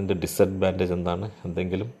 അങ്ങനെയാണെങ്കിൽ അതിൻ്റെ ഡിസഡ്വാൻറ്റേജ് എന്താണ്?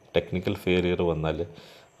 എന്തെങ്കിലും ടെക്നിക്കൽ ഫെയിലിയർ വന്നാൽ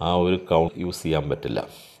ആ ഒരു കൗണ്ട് യൂസ് ചെയ്യാൻ പറ്റില്ല.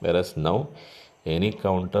 Wears now any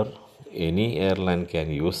counter any airline can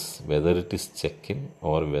use, whether it is check in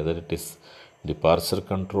or whether it is departure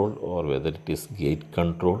control or whether it is gate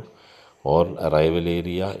control or arrival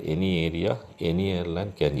area, any airline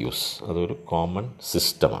can use. അതൊരു common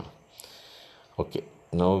സിസ്റ്റമാണ്. Okay,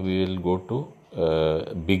 now we will go to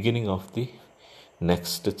beginning of the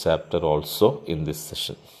next chapter also in this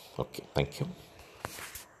session. Okay, thank you.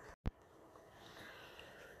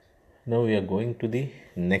 Now we are going to the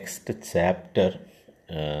next chapter,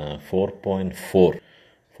 4.4.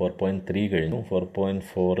 4.3 കഴിഞ്ഞു.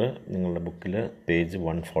 4.4 നിങ്ങളുടെ ബുക്കിൽ page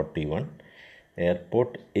 141,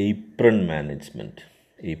 airport apron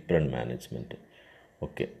management.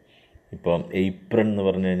 Okay, ഇപ്പം apron എന്ന്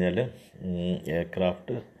പറഞ്ഞു കഴിഞ്ഞാൽ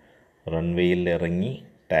aircraft റൺവേയിൽ ഇറങ്ങി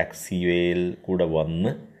taxi വേയിൽ കൂടെ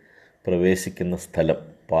വന്ന് പ്രവേശിക്കുന്ന സ്ഥലം,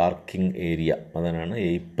 പാർക്കിംഗ് ഏരിയ, അതിനാണ്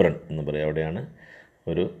ഏപ്രൺ എന്ന് പറയുക. അവിടെയാണ്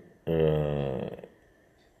ഒരു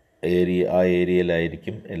ആ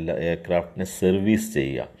ഏരിയയിലായിരിക്കും എല്ലാ എയർക്രാഫ്റ്റിനെ സർവീസ്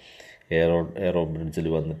ചെയ്യുക. എയറോ ബ്രിഡ്ജിൽ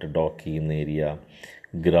വന്നിട്ട് ഡോക്ക് ചെയ്യുന്ന ഏരിയ,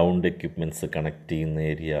 ഗ്രൗണ്ട് എക്യുപ്മെൻറ്റ്സ് കണക്ട് ചെയ്യുന്ന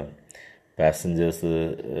ഏരിയ,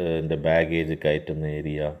 പാസഞ്ചേഴ്സിൻ്റെ ബാഗേജ് കയറ്റുന്ന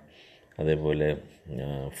ഏരിയ, അതേപോലെ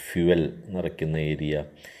ഫ്യുവൽ നിറയ്ക്കുന്ന ഏരിയ,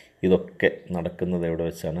 ഇതൊക്കെ നടക്കുന്നത് എവിടെ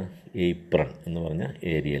വെച്ചാണ്? ഏപ്രൺ എന്ന് പറഞ്ഞ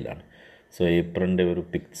ഏരിയയിലാണ്. സോ ഏപ്രണിൻ്റെ ഒരു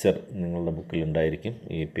പിക്ചർ നിങ്ങളുടെ ബുക്കിലുണ്ടായിരിക്കും.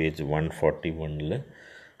 ഈ പേജ് 141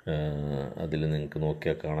 അതിൽ നിങ്ങൾക്ക്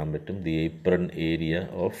നോക്കിയാൽ കാണാൻ പറ്റും. The apron area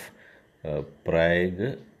of Prague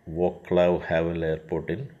വോക്ലാവ് ഹാവൽ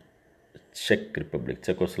airport in check republic,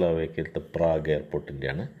 ചെക്കോസ്ലോവാക്യയിലത്തെ Prague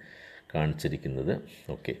എയർപോർട്ടിൻ്റെയാണ് കാണിച്ചിരിക്കുന്നത്.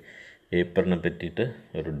 ഓക്കെ, ഏപ്രണിനെ പറ്റിയിട്ട്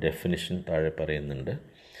ഒരു ഡെഫിനിഷൻ താഴെ പറയുന്നുണ്ട്.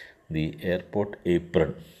 The airport apron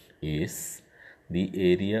is the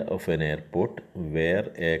area of N airport wear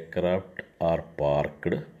aircraft R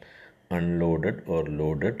parked, unloaded or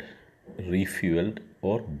loaded, റീഫ്യൂവൽഡ്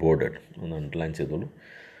or boarded. ഒന്ന് അണ്ടർലൈൻ ചെയ്തോളൂ.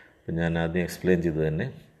 അപ്പം ഞാൻ ആദ്യം എക്സ്പ്ലെയിൻ ചെയ്തത് തന്നെ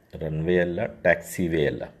റൺവേ അല്ല, ടാക്സി വേ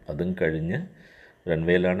അല്ല. അതും കഴിഞ്ഞ്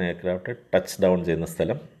റൺവേയിലാണ് എയർക്രാഫ്റ്റ് ടച്ച് ഡൗൺ ചെയ്യുന്ന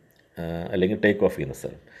സ്ഥലം അല്ലെങ്കിൽ ടേക്ക് ഓഫ് ചെയ്യുന്ന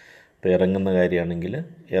സ്ഥലം. ഇപ്പോൾ ഇറങ്ങുന്ന കാര്യമാണെങ്കിൽ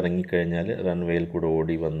ഇറങ്ങിക്കഴിഞ്ഞാൽ റൺവേയിൽ കൂടെ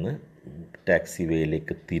ഓടി വന്ന് ടാക്സി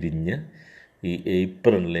വേയിലേക്ക് തിരിഞ്ഞ് ഈ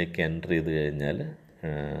ഏപ്രണിലേക്ക് എൻ്റർ ചെയ്ത് കഴിഞ്ഞാൽ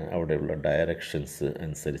അവിടെയുള്ള ഡയറക്ഷൻസ്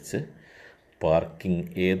അനുസരിച്ച് പാർക്കിംഗ്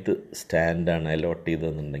ഏത് സ്റ്റാൻഡാണ് അലോട്ട്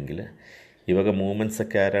ചെയ്തതെന്നുണ്ടെങ്കിൽ ഈ വക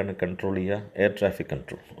മൂവ്മെൻറ്റ്സൊക്കെ ആരാണ് കൺട്രോൾ ചെയ്യുക? Air traffic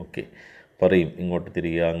control. ഓക്കെ, പറയും ഇങ്ങോട്ട്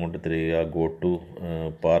തിരിയുക, അങ്ങോട്ട് തിരിയുക, ഗോ ടു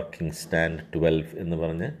പാർക്കിംഗ് സ്റ്റാൻഡ് 12 എന്ന്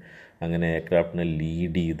പറഞ്ഞ് അങ്ങനെ എയർക്രാഫ്റ്റിനെ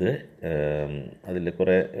ലീഡ് ചെയ്ത് അതിൽ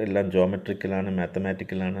കുറേ എല്ലാം ജോമെട്രിക്കലാണ്,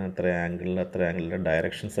 മാത്തമാറ്റിക്കലാണ്. അത്ര ആംഗിളിലെ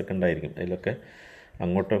ഡയറക്ഷൻസൊക്കെ ഉണ്ടായിരിക്കും. അതിലൊക്കെ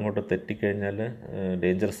അങ്ങോട്ടും ഇങ്ങോട്ടും തെറ്റിക്കഴിഞ്ഞാൽ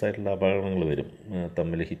ഡേഞ്ചറസ് ആയിട്ടുള്ള അപകടങ്ങൾ വരും.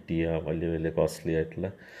 തമ്മിൽ ഹിറ്റ് ചെയ്യുക, വലിയ വലിയ കോസ്റ്റ്ലി ആയിട്ടുള്ള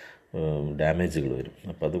ഡാമേജുകൾ വരും.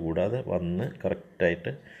 അപ്പോൾ അതുകൂടാതെ വന്ന്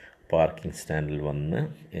കറക്റ്റായിട്ട് പാർക്കിംഗ് സ്റ്റാൻഡിൽ വന്ന്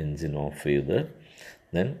എൻജിൻ ഓഫ് ചെയ്ത്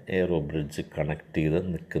ദെൻ എയറോ ബ്രിഡ്ജ് കണക്ട് ചെയ്ത്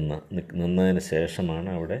നിന്നതിന് ശേഷമാണ്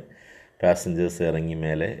അവിടെ പാസഞ്ചേഴ്സ് ഇറങ്ങി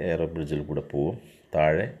മേലെ എയറോ ബ്രിഡ്ജിൽ കൂടെ പോവും.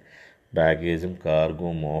 താഴെ ബാഗേജും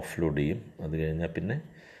കാർഗോവും ഓഫ് ലോഡ് ചെയ്യും. അത് കഴിഞ്ഞാൽ പിന്നെ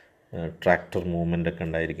ട്രാക്ടർ മൂവ്മെൻ്റൊക്കെ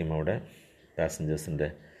ഉണ്ടായിരിക്കും. അവിടെ പാസഞ്ചേഴ്സിൻ്റെ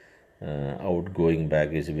ഔട്ട് ഗോയിങ്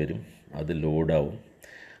ബാഗേജ് വരും, അത് ലോഡാവും.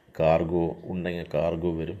 കാർഗോ ഉണ്ടെങ്കിൽ കാർഗോ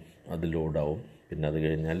വരും, അത് ലോഡാവും. പിന്നെ അത്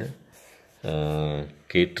കഴിഞ്ഞാൽ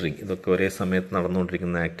കേറ്ററിങ്, ഇതൊക്കെ ഒരേ സമയത്ത്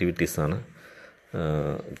നടന്നുകൊണ്ടിരിക്കുന്ന ആക്ടിവിറ്റീസാണ്.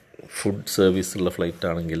 ഫുഡ് സർവീസുള്ള ഫ്ലൈറ്റ്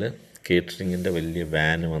ആണെങ്കിൽ കേറ്ററിങ്ങിൻ്റെ വലിയ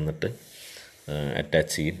വാന് വന്നിട്ട്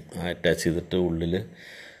അറ്റാച്ച് ചെയ്യും. അറ്റാച്ച് ചെയ്തിട്ട് ഉള്ളിൽ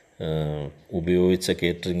ഉപയോഗിച്ച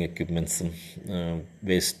കേറ്ററിങ് എക്യുപ്മെൻറ്റ്സും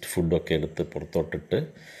വേസ്റ്റ് ഫുഡൊക്കെ എടുത്ത് പുറത്തോട്ടിട്ട്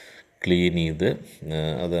ക്ലീൻ ചെയ്ത്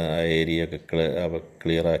അത് ആ ഏരിയ ഒക്കെ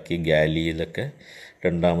ക്ലിയറാക്കി ഗാലിയിലൊക്കെ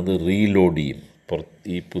രണ്ടാമത് റീലോഡ് ചെയ്യും.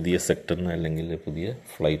 ഈ പുതിയ സെക്ടറിന് അല്ലെങ്കിൽ പുതിയ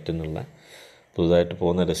ഫ്ലൈറ്റിനുള്ള പുതുതായിട്ട്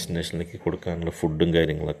പോകുന്ന ഡെസ്റ്റിനേഷനിലേക്ക് കൊടുക്കാനുള്ള ഫുഡും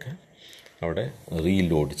കാര്യങ്ങളൊക്കെ അവിടെ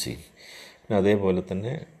റീലോഡ് ചെയ്യും. പിന്നെ അതേപോലെ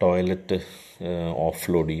തന്നെ ടോയ്ലറ്റ് ഓഫ്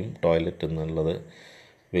ലോഡ് ചെയ്യും. ടോയ്ലറ്റ് എന്നുള്ളത്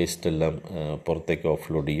വേസ്റ്റെല്ലാം പുറത്തേക്ക് ഓഫ്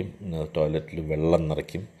ലോഡ് ചെയ്യും. ടോയ്ലറ്റിൽ വെള്ളം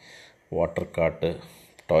നിറയ്ക്കും. വാട്ടർ കാട്ട്,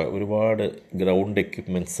 ഒരുപാട് ഗ്രൗണ്ട്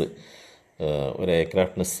എക്യുപ്മെൻറ്റ്സ്. ഒരു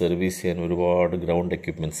എയർക്രാഫ്റ്റിനെ സർവീസ് ചെയ്യാൻ ഒരുപാട് ഗ്രൗണ്ട്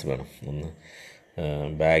എക്യുപ്മെൻറ്റ്സ് വേണം. ഒന്ന്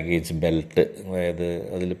ബാഗേജ് ബെൽറ്റ്, അതായത്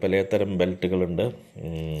അതിൽ പലതരം ബെൽറ്റുകളുണ്ട്.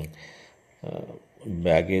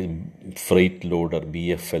 ബാഗേജ് ഫ്രൈറ്റ് ലോഡർ,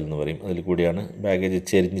 BFL എന്ന് പറയും. അതിൽ കൂടിയാണ് ബാഗേജ്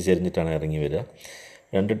ചെരിഞ്ഞിട്ടാണ് ഇറങ്ങി വരിക.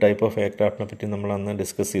 2 ടൈപ്പ് ഓഫ് എയർക്രാഫ്റ്റിനെ പറ്റി നമ്മൾ അന്ന്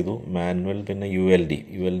ഡിസ്കസ് ചെയ്തു. മാനുവൽ, പിന്നെ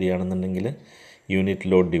ULD ആണെന്നുണ്ടെങ്കിൽ unit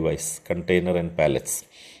load device, container and palettes.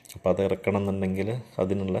 അപ്പോൾ അത് ഇറക്കണം എന്നുണ്ടെങ്കിൽ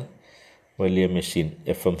അതിനുള്ള വലിയ മെഷീൻ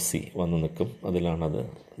FMC വന്ന് നിൽക്കും. അതിലാണത്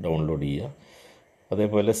ഡൗൺലോഡ് ചെയ്യുക.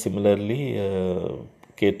 അതേപോലെ സിമിലർലി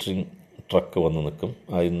കേറ്ററിംഗ് ട്രക്ക് വന്ന് നിൽക്കും.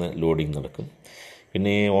 അതിൽ നിന്ന് ലോഡിങ് നടക്കും.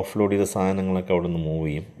 പിന്നെ ഓഫ് ലോഡ് ചെയ്ത സാധനങ്ങളൊക്കെ അവിടെ നിന്ന് മൂവ്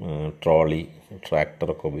ചെയ്യും. ട്രോളി,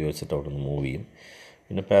 ട്രാക്ടറൊക്കെ ഉപയോഗിച്ചിട്ട് അവിടെ നിന്ന് മൂവ് ചെയ്യും.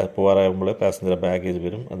 പിന്നെ പോകാറാകുമ്പോൾ പാസഞ്ചർ ബാഗേജ്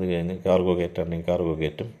വരും. അത് കഴിഞ്ഞ് കാർഗോ ഗേറ്റാണെങ്കിൽ കാർഗോ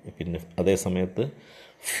ഗേറ്റും. പിന്നെ അതേ സമയത്ത്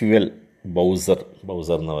ഫ്യുവൽ ബൗസർ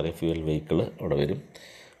എന്ന് പറയും, ഫ്യുവൽ വെഹിക്കിൾ അവിടെ വരും.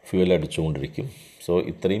 ഫ്യുവൽ അടിച്ചുകൊണ്ടിരിക്കും. സോ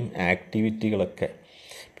ഇത്രയും ആക്ടിവിറ്റികളൊക്കെ.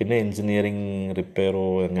 പിന്നെ എൻജിനീയറിങ്, റിപ്പയറോ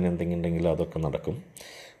അങ്ങനെ എന്തെങ്കിലും ഉണ്ടെങ്കിൽ അതൊക്കെ നടക്കും.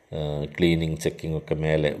 ക്ലീനിങ്, ചെക്കിംഗ് ഒക്കെ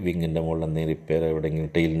മേലെ വിങ്ങിൻ്റെ മുകളിൽ എന്തെങ്കിലും റിപ്പയർ, എവിടെയെങ്കിലും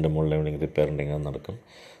ടെയിലിൻ്റെ മുകളിൽ എവിടെയെങ്കിലും റിപ്പയർ ഉണ്ടെങ്കിൽ അത് നടക്കും.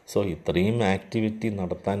 സോ ഇത്രയും ആക്ടിവിറ്റി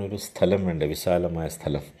നടത്താൻ ഒരു സ്ഥലം വേണ്ടേ, വിശാലമായ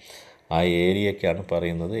സ്ഥലം. ആ ഏരിയയ്ക്കാണ്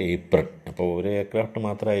പറയുന്നത് ഏപ്രൺ. അപ്പോൾ ഒരു എയർക്രാഫ്റ്റ്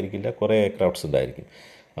മാത്രമായിരിക്കില്ല, കുറേ എയർക്രാഫ്റ്റ്സ് ഉണ്ടായിരിക്കും.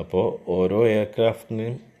 അപ്പോൾ ഓരോ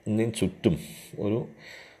എയർക്രാഫ്റ്റിനും ചുറ്റും ഒരു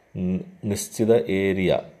നിശ്ചിത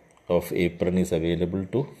area of apron is available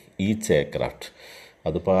to each aircraft.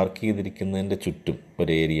 അത് പാർക്ക് ചെയ്തിരിക്കുന്നതിൻ്റെ ചുറ്റും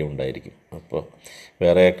ഒരു ഏരിയ ഉണ്ടായിരിക്കും. അപ്പോൾ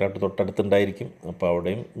വേറെ എയർക്രാഫ്റ്റ് തൊട്ടടുത്തുണ്ടായിരിക്കും. അപ്പോൾ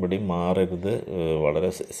അവിടെയും ഇവിടെയും മാറരുത്. വളരെ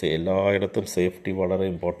എല്ലായിടത്തും സേഫ്റ്റി വളരെ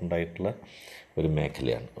ഇമ്പോർട്ടൻ്റ് ആയിട്ടുള്ള ഒരു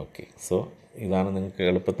മേഖലയാണ്. ഓക്കെ, സോ ഇതാണ് നിങ്ങൾക്ക്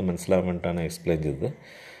എളുപ്പത്തിൽ മനസ്സിലാകാൻ വേണ്ടിയിട്ടാണ് എക്സ്പ്ലെയിൻ ചെയ്തത്.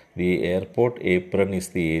 The airport apron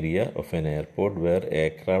is the area of N airport wear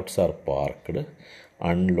aircrafts R parked,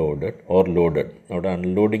 unloaded or loaded. അവിടെ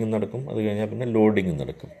അൺലോഡിങ് നടക്കും. അത് കഴിഞ്ഞാൽ പിന്നെ ലോഡിങ്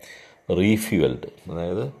നടക്കും. റീഫ്യൂവൽഡ്,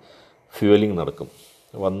 അതായത് ഫ്യൂവലിംഗ് നടക്കും.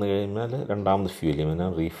 വന്നു കഴിഞ്ഞാൽ രണ്ടാമത് ഫ്യൂവലിംഗ്,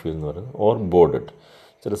 അതിനാണ് റീഫ്യൂവൽ എന്ന് പറയുന്നത്. ഓർ ബോർഡഡ്,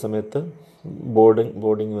 ചില സമയത്ത്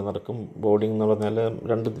ബോർഡിങ് നടക്കും. ബോർഡിംഗ് എന്ന് പറഞ്ഞാൽ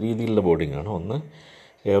 2 രീതിയിലുള്ള ബോർഡിംഗ് ആണ്. ഒന്ന്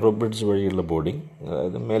എയറോബ്രിഡ്ജ് വഴിയുള്ള ബോർഡിംഗ്,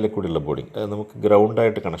 അതായത് മേലെ കൂടിയുള്ള ബോർഡിംഗ്. അത് നമുക്ക്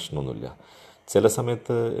ഗ്രൗണ്ടായിട്ട് കണക്ഷനൊന്നുമില്ല. ചില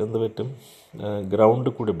സമയത്ത് എന്ത് പറ്റും, ഗ്രൗണ്ട്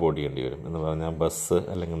കൂടി ബോർഡ് ചെയ്യേണ്ടി വരും. എന്ന് പറഞ്ഞാൽ ബസ്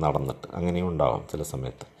അല്ലെങ്കിൽ നടന്നിട്ട്, അങ്ങനെയും ഉണ്ടാവാം ചില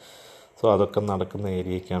സമയത്ത്. സോ അതൊക്കെ നടക്കുന്ന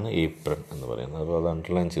ഏരിയയ്ക്കാണ് ഏപ്രൺ എന്ന് പറയുന്നത്. അപ്പോൾ അത്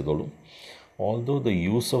അണ്ടർലൈൻ ചെയ്തോളൂ. Although the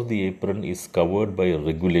use of the apron is covered by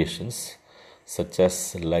regulations such as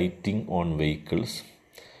lighting on vehicles,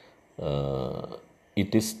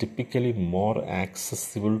 it is typically more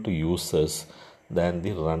accessible to users than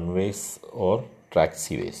the runways or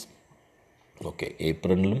taxiways. Okay,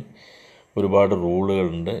 ഏപ്രണിലും ഒരുപാട്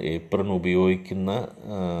റൂളുകളുണ്ട്. ഏപ്രൺ ഉപയോഗിക്കുന്ന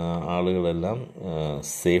ആളുകളെല്ലാം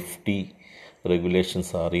സേഫ്റ്റി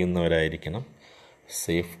റെഗുലേഷൻസ് അറിയുന്നവരായിരിക്കണം.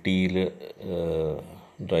 സേഫ്റ്റിയിൽ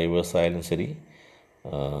ഡ്രൈവേഴ്സായാലും ശരി,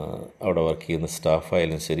 അവിടെ work ചെയ്യുന്ന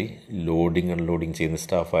സ്റ്റാഫായാലും ശരി, loading unloading ചെയ്യുന്ന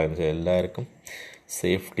സ്റ്റാഫായാലും ശരി, എല്ലാവർക്കും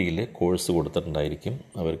സേഫ്റ്റിയിൽ കോഴ്സ് കൊടുത്തിട്ടുണ്ടായിരിക്കും.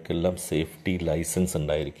 അവർക്കെല്ലാം സേഫ്റ്റി ലൈസൻസ്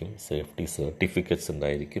ഉണ്ടായിരിക്കും, സേഫ്റ്റി സർട്ടിഫിക്കറ്റ്സ്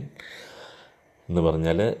ഉണ്ടായിരിക്കും. എന്ന്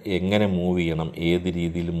പറഞ്ഞാൽ എങ്ങനെ മൂവ് ചെയ്യണം, ഏത്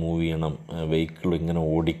രീതിയിൽ മൂവ് ചെയ്യണം, വെഹിക്കിൾ എങ്ങനെ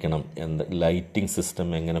ഓടിക്കണം, ലൈറ്റിംഗ് സിസ്റ്റം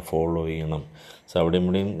എങ്ങനെ ഫോളോ ചെയ്യണം. സോ അവിടെയും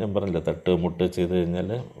ഇവിടെയും ഞാൻ പറഞ്ഞില്ല, തട്ട് മുട്ട് ചെയ്ത്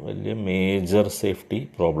കഴിഞ്ഞാൽ വലിയ മേജർ സേഫ്റ്റി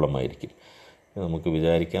പ്രോബ്ലം ആയിരിക്കും. നമുക്ക്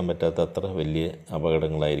വിചാരിക്കാൻ പറ്റാത്ത അത്ര വലിയ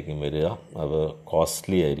അപകടങ്ങളായിരിക്കും വരിക. അത്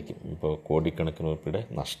കോസ്റ്റ്ലി ആയിരിക്കും. ഇപ്പോൾ കോടിക്കണക്കിന് രൂപയുടെ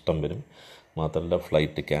നഷ്ടം വരും. മാത്രമല്ല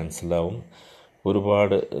ഫ്ലൈറ്റ് ക്യാൻസലാവും,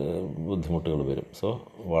 ഒരുപാട് ബുദ്ധിമുട്ടുകൾ വരും. സോ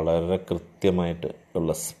വളരെ കൃത്യമായിട്ട്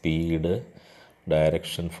ഉള്ള സ്പീഡ്,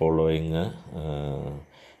 ഡയറക്ഷൻ ഫോളോയിങ്,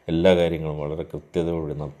 എല്ലാ കാര്യങ്ങളും വളരെ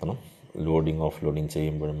കൃത്യതയോടെ നടത്തണം. ലോഡിങ് ഓഫ് ലോഡിങ്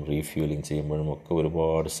ചെയ്യുമ്പോഴും റീഫ്യൂലിംഗ് ചെയ്യുമ്പോഴും ഒക്കെ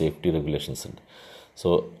ഒരുപാട് സേഫ്റ്റി റെഗുലേഷൻസ് ഉണ്ട്. സോ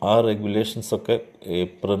ആ റെഗുലേഷൻസൊക്കെ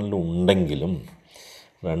ഏപ്രിലിൽ ഉണ്ടെങ്കിലും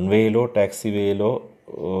റൺവേയിലോ ടാക്സി വേയിലോ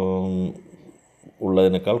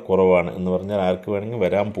ഉള്ളതിനേക്കാൾ കുറവാണ്. എന്ന് പറഞ്ഞാൽ ആർക്ക് വേണമെങ്കിൽ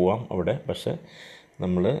വരാൻ പോവാം അവിടെ. പക്ഷേ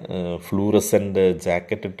നമ്മൾ ഫ്ലൂറസെൻ്റ്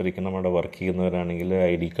ജാക്കറ്റ് ഇട്ടിരിക്കണം. അവിടെ വർക്ക് ചെയ്യുന്നവരാണെങ്കിൽ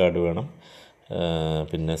ID കാർഡ് വേണം.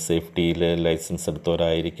 പിന്നെ സേഫ്റ്റിയിൽ ലൈസൻസ്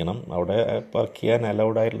എടുത്തവരായിരിക്കണം. അവിടെ വർക്ക് ചെയ്യാൻ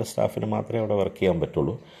അലൗഡ് ആയിട്ടുള്ള സ്റ്റാഫിന് മാത്രമേ അവിടെ വർക്ക് ചെയ്യാൻ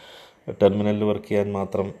പറ്റുള്ളൂ. ടെർമിനലിൽ വർക്ക് ചെയ്യാൻ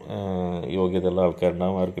മാത്രം യോഗ്യതയുള്ള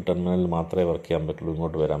ആൾക്കാരുണ്ടാകും. അവർക്ക് ടെർമിനലിൽ മാത്രമേ വർക്ക് ചെയ്യാൻ പറ്റുള്ളൂ,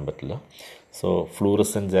 ഇങ്ങോട്ട് വരാൻ പറ്റില്ല. സോ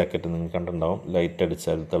ഫ്ലൂറസെൻറ്റ് ജാക്കറ്റ് നിങ്ങൾ കണ്ടിട്ടുണ്ടാവും. ലൈറ്റ്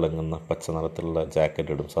അടിച്ചാൽ തിളങ്ങുന്ന പച്ച നിറത്തിലുള്ള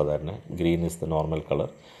ജാക്കറ്റ് ഇടും സാധാരണ. Green is the normal colour,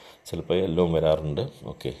 ചിലപ്പോൾ യെല്ലോവും വരാറുണ്ട്.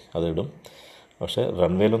 ഓക്കെ, അതിടും. പക്ഷേ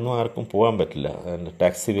റൺവേയിലൊന്നും ആർക്കും പോകാൻ പറ്റില്ല. ആൻഡ്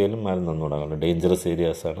ടാക്സി വേയിലും ആരും നിന്നൂടാ, കാരണം ഡേഞ്ചറസ്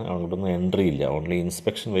ഏരിയാസാണ്. അങ്ങോട്ടൊന്നും എൻട്രി ഇല്ല. ഓൺലി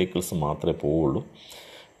ഇൻസ്പെക്ഷൻ വെഹിക്കിൾസ് മാത്രമേ പോവുള്ളൂ.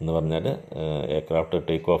 എന്ന് പറഞ്ഞാൽ എയർക്രാഫ്റ്റ്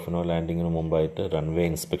ടേക്ക് ഓഫിനോ ലാൻഡിങ്ങിനോ മുമ്പായിട്ട് റൺവേ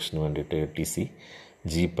ഇൻസ്പെക്ഷന് വേണ്ടിയിട്ട് ATC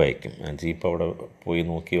ജീപ്പ് അയക്കും. ആ ജീപ്പ് അവിടെ പോയി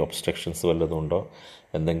നോക്കി ഒബ്സ്ട്രക്ഷൻസ് വല്ലതും ഉണ്ടോ,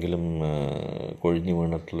 എന്തെങ്കിലും കൊഴിഞ്ഞു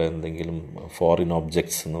വീണിട്ടുള്ള എന്തെങ്കിലും ഫോറിൻ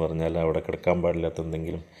ഒബ്ജക്ട്സ് എന്ന് പറഞ്ഞാൽ അവിടെ കിടക്കാൻ പാടില്ലാത്ത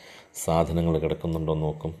എന്തെങ്കിലും സാധനങ്ങൾ കിടക്കുന്നുണ്ടോ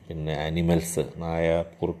നോക്കും. പിന്നെ ആനിമൽസ്, നായ,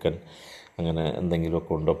 കുറുക്കൻ, അങ്ങനെ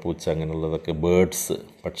എന്തെങ്കിലുമൊക്കെ ഉണ്ടോ, പൂച്ച, അങ്ങനെയുള്ളതൊക്കെ, ബേഡ്സ്,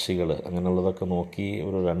 പക്ഷികൾ, അങ്ങനെയുള്ളതൊക്കെ നോക്കി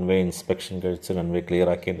ഒരു റൺവേ ഇൻസ്പെക്ഷൻ കഴിച്ച് റൺവേ ക്ലിയർ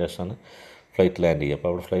ആക്കിയതിന് ശേഷമാണ് ഫ്ലൈറ്റ് ലാൻഡ് ചെയ്യുക. അപ്പോൾ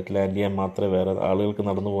അവിടെ ഫ്ലൈറ്റ് ലാൻഡ് ചെയ്യാൻ മാത്രമേ വേറെ ആളുകൾക്ക്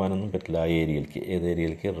നടന്നു പോകാനൊന്നും പറ്റില്ല ആ ഏരിയയിലേക്ക്. ഏത്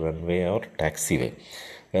ഏരിയയിലേക്ക്? റൺവേ ഓർ ടാക്സി വേ.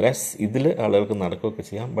 വേറെ ഇതിൽ ആളുകൾക്ക് നടക്കുകയൊക്കെ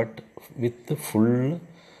ചെയ്യാം, but with full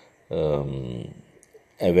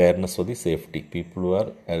awareness of the safety. People who are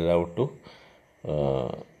allowed to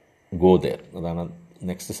go there. അതാണ്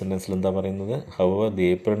നെക്സ്റ്റ് സെൻറ്റൻസിൽ എന്താ പറയുന്നത്? However the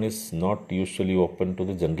apron is not usually open to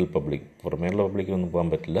the general public. പുറമേയുള്ള പബ്ലിക്കിനൊന്നും പോകാൻ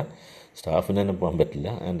പറ്റില്ല, സ്റ്റാഫിന് തന്നെ പോകാൻ പറ്റില്ല.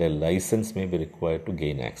 And A licence may be required to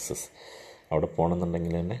gain access. അവിടെ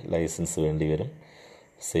പോകണമെന്നുണ്ടെങ്കിൽ തന്നെ ലൈസൻസ് വേണ്ടി വരും.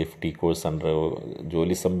 സേഫ്റ്റി കോഴ്സ് അണ്ടർ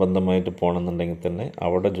ജോലി സംബന്ധമായിട്ട് പോകണമെന്നുണ്ടെങ്കിൽ തന്നെ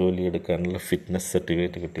അവിടെ ജോലി എടുക്കാനുള്ള ഫിറ്റ്നസ്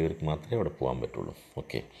സർട്ടിഫിക്കറ്റ് കിട്ടിയവർക്ക് മാത്രമേ അവിടെ പോകാൻ പറ്റുള്ളൂ.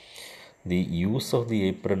 Okay. The use of the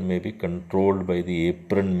apron may be controlled by the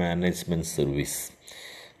apron management service.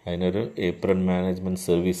 അതിനൊരു ഏപ്രൺ മാനേജ്മെൻറ്റ്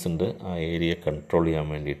സർവീസ് ഉണ്ട്. ആ ഏരിയ കൺട്രോൾ ചെയ്യാൻ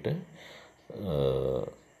വേണ്ടിയിട്ട്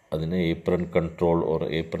അതിന് apron control or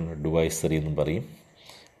apron advisory എന്നും പറയും.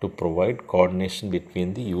 To provide coordination between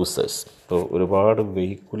the users. ഇപ്പോൾ ഒരുപാട്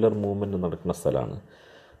വെഹിക്കുലർ മൂവ്മെൻറ്റ് നടക്കുന്ന സ്ഥലമാണ്.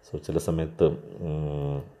 സോ ചില സമയത്ത്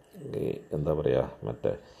എന്താ പറയുക,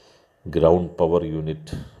 മറ്റേ ഗ്രൗണ്ട് പവർ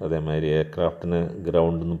യൂണിറ്റ്, അതേമാതിരി എയർക്രാഫ്റ്റിന്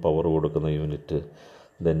ഗ്രൗണ്ടിൽ നിന്ന് പവർ കൊടുക്കുന്ന unit,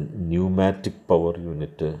 then pneumatic power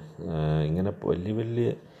unit, ഇങ്ങനെ വലിയ വലിയ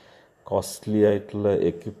കോസ്റ്റ്ലി ആയിട്ടുള്ള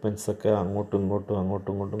എക്യുപ്മെൻറ്റ്സൊക്കെ അങ്ങോട്ടും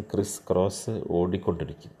ഇങ്ങോട്ടും ക്രിസ് ക്രോസ്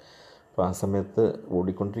ഓടിക്കൊണ്ടിരിക്കും. അപ്പോൾ ആ സമയത്ത്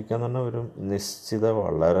ഓടിക്കൊണ്ടിരിക്കുക എന്ന് പറഞ്ഞാൽ ഒരു നിശ്ചിത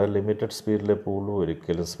വളരെ ലിമിറ്റഡ് സ്പീഡിലേ പോവുള്ളൂ.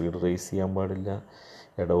 ഒരിക്കലും സ്പീഡ് റേസ് ചെയ്യാൻ പാടില്ല.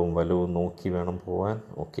 ഇടവും വലവും നോക്കി വേണം പോകാൻ.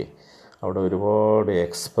 ഓക്കെ. അവിടെ ഒരുപാട്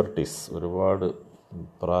എക്സ്പെർട്ടീസ്, ഒരുപാട്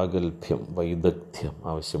പ്രാഗൽഭ്യം, വൈദഗ്ധ്യം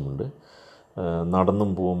ആവശ്യമുണ്ട്.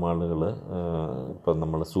 നടന്നും പോകും ആളുകൾ. ഇപ്പം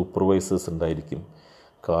നമ്മൾ സൂപ്പർവൈസേഴ്സ് ഉണ്ടായിരിക്കും,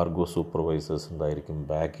 കാർഗോ സൂപ്പർവൈസേഴ്സ് ഉണ്ടായിരിക്കും,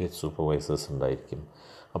 ബാഗേജ് സൂപ്പർവൈസേഴ്സ് ഉണ്ടായിരിക്കും.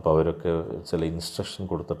 അപ്പോൾ അവരൊക്കെ ചില ഇൻസ്ട്രക്ഷൻ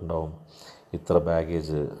കൊടുത്തിട്ടുണ്ടാവും. ഇത്ര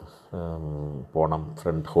ബാഗേജ് പോകണം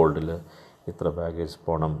ഫ്രണ്ട് ഹോൾഡിൽ, ഇത്ര ബാഗേജ്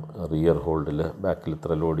പോകണം റിയർ ഹോൾഡിൽ, ബാക്കിൽ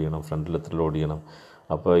ഇത്ര ലോഡ് ചെയ്യണം, ഫ്രണ്ടിൽ ഇത്ര ലോഡ് ചെയ്യണം.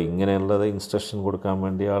 അപ്പോൾ ഇങ്ങനെയുള്ളത് ഇൻസ്ട്രക്ഷൻ കൊടുക്കാൻ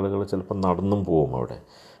വേണ്ടി ആളുകൾ ചിലപ്പോൾ നടന്നും പോകും അവിടെ.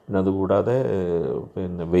 പിന്നെ അതുകൂടാതെ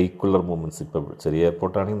പിന്നെ വെഹിക്കുലർ മൂവ്മെൻറ്റ്സ്, ഇപ്പോൾ ചെറിയ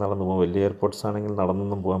എയർപോർട്ടാണെങ്കിൽ നടന്നു പോകും, വലിയ എയർപോർട്ട്സ് ആണെങ്കിൽ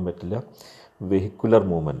നടന്നൊന്നും പോകാൻ പറ്റില്ല. വെഹിക്കുലർ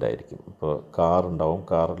മൂവ്മെൻ്റ് ആയിരിക്കും. ഇപ്പോൾ കാറുണ്ടാവും,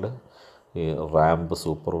 കാറിൽ ഈ റാമ്പ്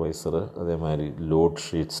സൂപ്പർവൈസർ, അതേമാതിരി ലോഡ്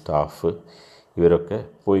ഷീറ്റ് സ്റ്റാഫ്, ഇവരൊക്കെ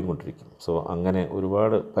പോയിക്കൊണ്ടിരിക്കും. സോ അങ്ങനെ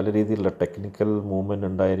ഒരുപാട് പല രീതിയിലുള്ള ടെക്നിക്കൽ മൂവ്മെൻറ്റ്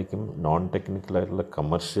ഉണ്ടായിരിക്കും, നോൺ ടെക്നിക്കലായിട്ടുള്ള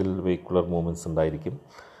കമേർഷ്യൽ വെഹിക്കുലർ മൂവ്മെൻറ്റ്സ് ഉണ്ടായിരിക്കും.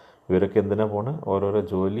 ഇവരൊക്കെ എന്തിനാണ് പോണത്? ഓരോരോ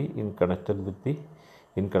ജോലി in connection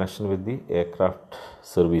with the aircraft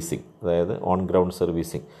servicing, അതായത് ഓൺ ഗ്രൗണ്ട്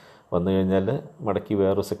സർവീസിങ്. വന്നു കഴിഞ്ഞാൽ മടക്കി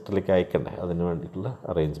വേറൊരു സെക്ടറിലേക്ക് അയക്കണ്ടേ, അതിന് വേണ്ടിയിട്ടുള്ള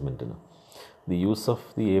അറേഞ്ച്മെൻറ്റിന്. The use of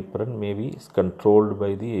the apron may be controlled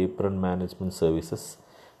by the apron management services,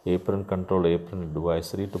 apron control, apron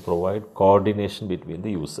advisory to provide coordination between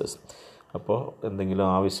the users. അപ്പോൾ എന്തെങ്കിലും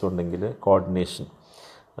ആവശ്യമുണ്ടെങ്കിൽ കോർഡിനേഷൻ.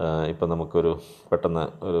 ഇപ്പോൾ നമുക്കൊരു പെട്ടെന്ന്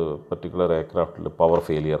ഒരു പർട്ടിക്കുലർ എയർക്രാഫ്റ്റിൽ പവർ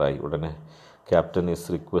ഫെയിലിയറായി, ഉടനെ captain is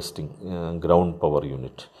requesting ground power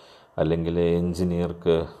unit, അല്ലെങ്കിൽ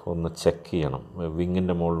എൻജിനീയർക്ക് ഒന്ന് ചെക്ക് ചെയ്യണം,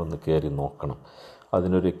 വിങ്ങിൻ്റെ മുകളിലൊന്ന് കയറി നോക്കണം.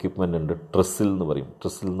 അതിനൊരു എക്യുപ്മെൻ്റ് ഉണ്ട്, ട്രിസിൽ എന്ന് പറയും.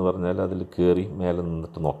 ട്രിസിൽ എന്ന് പറഞ്ഞാൽ അതിൽ കയറി മേലെ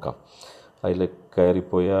നിന്നിട്ട് നോക്കാം. അതിൽ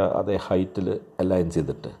കയറിപ്പോയാൽ അതേ ഹൈറ്റിൽ അലൈൻ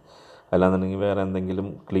ചെയ്തിട്ട്, അല്ലാന്നുണ്ടെങ്കിൽ വേറെ എന്തെങ്കിലും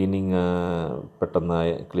പെട്ടെന്ന്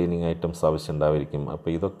ക്ലീനിങ് ഐറ്റംസ് ആവശ്യം ഉണ്ടായിരിക്കും. അപ്പോൾ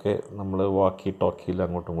ഇതൊക്കെ നമ്മൾ വാക്കി ടോക്കിയിൽ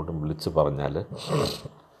അങ്ങോട്ടും ഇങ്ങോട്ടും വിളിച്ച് പറഞ്ഞാൽ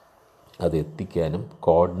അത് എത്തിക്കാനും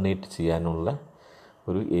കോർഡിനേറ്റ് ചെയ്യാനുള്ള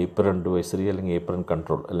ഒരു ഏപ്രൺ അഡ്വൈസറി അല്ലെങ്കിൽ ഏപ്രൺ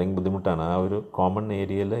കൺട്രോൾ. അല്ലെങ്കിൽ ബുദ്ധിമുട്ടാണ്, ആ ഒരു കോമൺ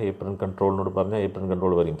ഏരിയയിൽ ഏപ്രൺ കൺട്രോളിനോട് പറഞ്ഞാൽ ഏപ്രൺ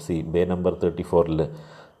കൺട്രോൾ പറയും, ബേ നമ്പർ 34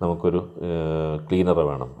 നമുക്കൊരു ക്ലീനർ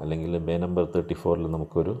വേണം, അല്ലെങ്കിൽ ബേ നമ്പർ 34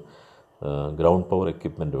 നമുക്കൊരു ഗ്രൗണ്ട് പവർ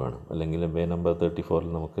എക്യുപ്മെൻറ്റ് വേണം, അല്ലെങ്കിൽ ബേ നമ്പർ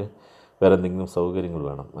 34 നമുക്ക് വേറെ എന്തെങ്കിലും സൗകര്യങ്ങൾ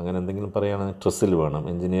വേണം. അങ്ങനെ എന്തെങ്കിലും പറയുകയാണെങ്കിൽ ട്രിസിൽ വേണം,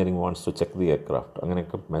 engineering wants to check the aircraft,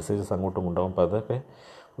 അങ്ങനെയൊക്കെ മെസ്സേജസ് അങ്ങോട്ടും ഉണ്ടാകും. അപ്പോൾ അതൊക്കെ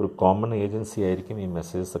ഒരു കോമൺ ഏജൻസി ആയിരിക്കും ഈ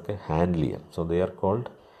മെസ്സേജസ് ഒക്കെ ഹാൻഡിൽ ചെയ്യാം. So they are called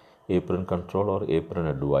apron control or apron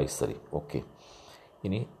advisory. Okay.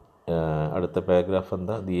 ഇനി അടുത്ത പാരഗ്രാഫ്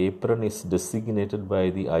എന്താ? The apron is designated by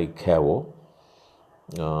the ICAO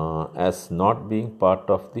as not being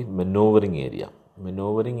part of the മെനോവറിങ് area.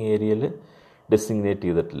 മെനോവറിങ് ഏരിയയിൽ ഡെസിഗ്നേറ്റ്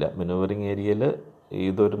ചെയ്തിട്ടില്ല. മെനോവറിങ് ഏരിയയിൽ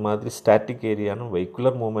ഇതൊരുമാതിരി സ്റ്റാറ്റിക് ഏരിയയാണ്,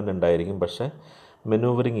 വെഹിക്കുലർ മൂവ്മെൻറ്റ് ഉണ്ടായിരിക്കും, പക്ഷേ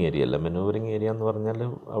മെനോവറിങ് ഏരിയ അല്ല. മെനോവറിങ് ഏരിയ എന്ന് പറഞ്ഞാൽ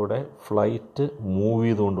അവിടെ ഫ്ലൈറ്റ് മൂവ്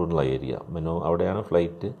ചെയ്തുകൊണ്ടുള്ള ഏരിയ. അവിടെയാണ്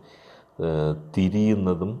ഫ്ലൈറ്റ്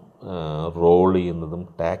തിരിയുന്നതും റോൾ ചെയ്യുന്നതും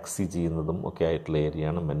ടാക്സി ചെയ്യുന്നതും ഒക്കെ ആയിട്ടുള്ള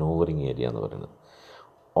ഏരിയയാണ് മെനോവറിങ് ഏരിയ എന്ന് പറയുന്നത്.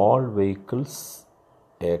 All vehicles,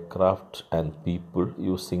 aircraft and people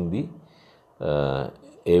using the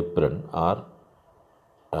apron are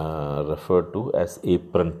referred to as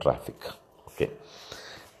apron traffic. Okay,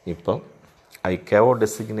 ഇപ്പം ICAO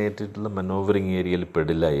ഡെസിഗ്നേറ്റഡിൽ മെനോവറിങ് ഏരിയയിൽ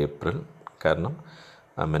പെടില്ല ഏപ്രിൽ. കാരണം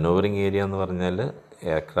ആ മെനോവറിങ് ഏരിയ എന്ന് പറഞ്ഞാൽ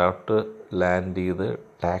എയർക്രാഫ്റ്റ് ലാൻഡ് ചെയ്ത്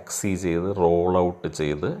ടാക്സി ചെയ്ത് റോൾ ഔട്ട്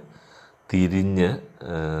ചെയ്ത് തിരിഞ്ഞ്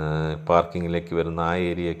പാർക്കിങ്ങിലേക്ക് വരുന്ന ആ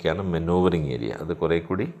ഏരിയയൊക്കെയാണ് മെനോവറിങ് ഏരിയ. അത് കുറേ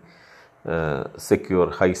കൂടി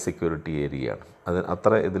ഹൈ സെക്യൂരിറ്റി ഏരിയയാണ്. അത്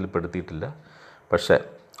അത്ര ഇതിൽ പെടുത്തിയിട്ടില്ല. പക്ഷേ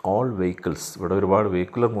ഓൾ വെഹിക്കിൾസ്, ഇവിടെ ഒരുപാട്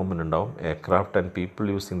വെഹിക്കുലർ മൂവ്മെൻറ്റ് ഉണ്ടാവും. Aircraft and people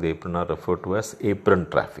using the apron R referred to as apron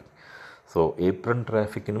traffic. So apron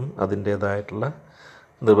ട്രാഫിക്കിനും അതിൻ്റേതായിട്ടുള്ള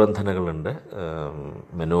നിബന്ധനകളുണ്ട്.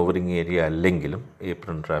 മെനോവറിങ് ഏരിയ അല്ലെങ്കിലും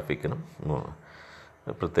ഏപ്രൺ ട്രാഫിക്കിനും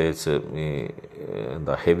പ്രത്യേകിച്ച് ഈ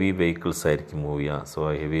ഹെവി വെഹിക്കിൾസ് ആയിരിക്കും മൂവ് ചെയ്യുക. സോ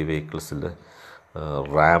ആ ഹെവി വെഹിക്കിൾസിൽ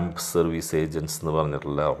റാമ്പ് സർവീസ് ഏജൻറ്റ്സ് എന്ന്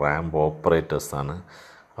പറഞ്ഞിട്ടുള്ള റാമ്പ് ഓപ്പറേറ്റേഴ്സാണ്.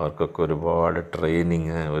 അവർക്കൊക്കെ ഒരുപാട്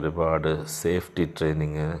ട്രെയിനിങ്, ഒരുപാട് സേഫ്റ്റി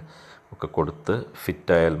ട്രെയിനിങ് ഒക്കെ കൊടുത്ത്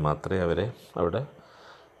ഫിറ്റായാൽ മാത്രമേ അവരെ അവിടെ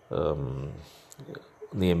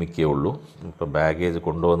നിയമിക്കുകയുള്ളൂ. ഇപ്പോൾ ബാഗേജ്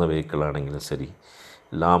കൊണ്ടുപോകുന്ന വെഹിക്കിളാണെങ്കിലും ശരി,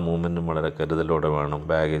 എല്ലാ മൂവ്മെൻറ്റും വളരെ കരുതലോടെ വേണം.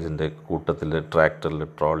 ബാഗേജിൻ്റെ കൂട്ടത്തിൽ ട്രാക്ടറിൽ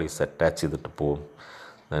ട്രോളീസ് അറ്റാച്ച് ചെയ്തിട്ട് പോകും.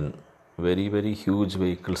 ദെൻ വെരി ഹ്യൂജ്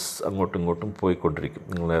വെഹിക്കിൾസ് അങ്ങോട്ടും ഇങ്ങോട്ടും പോയിക്കൊണ്ടിരിക്കും.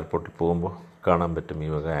 നിങ്ങൾ എയർപോർട്ടിൽ പോകുമ്പോൾ കാണാൻ പറ്റും ഈ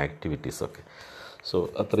വക ആക്ടിവിറ്റീസൊക്കെ. സോ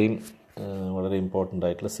അത്രയും വളരെ ഇമ്പോർട്ടൻ്റ്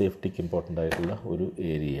ആയിട്ടുള്ള, സേഫ്റ്റിക്ക് ഇമ്പോർട്ടൻ്റ് ആയിട്ടുള്ള ഒരു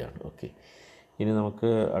ഏരിയയാണ്. ഓക്കെ, ഇനി നമുക്ക്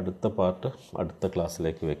അടുത്ത പാർട്ട് അടുത്ത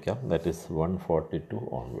ക്ലാസ്സിലേക്ക് വെക്കാം. That is 142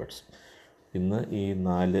 onwards. ഇന്ന് ഈ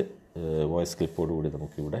 4 വോയിസ് ക്ലിപ്പോടുകൂടി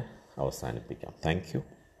നമുക്കിവിടെ അവസാനിപ്പിക്കാം. Thank you.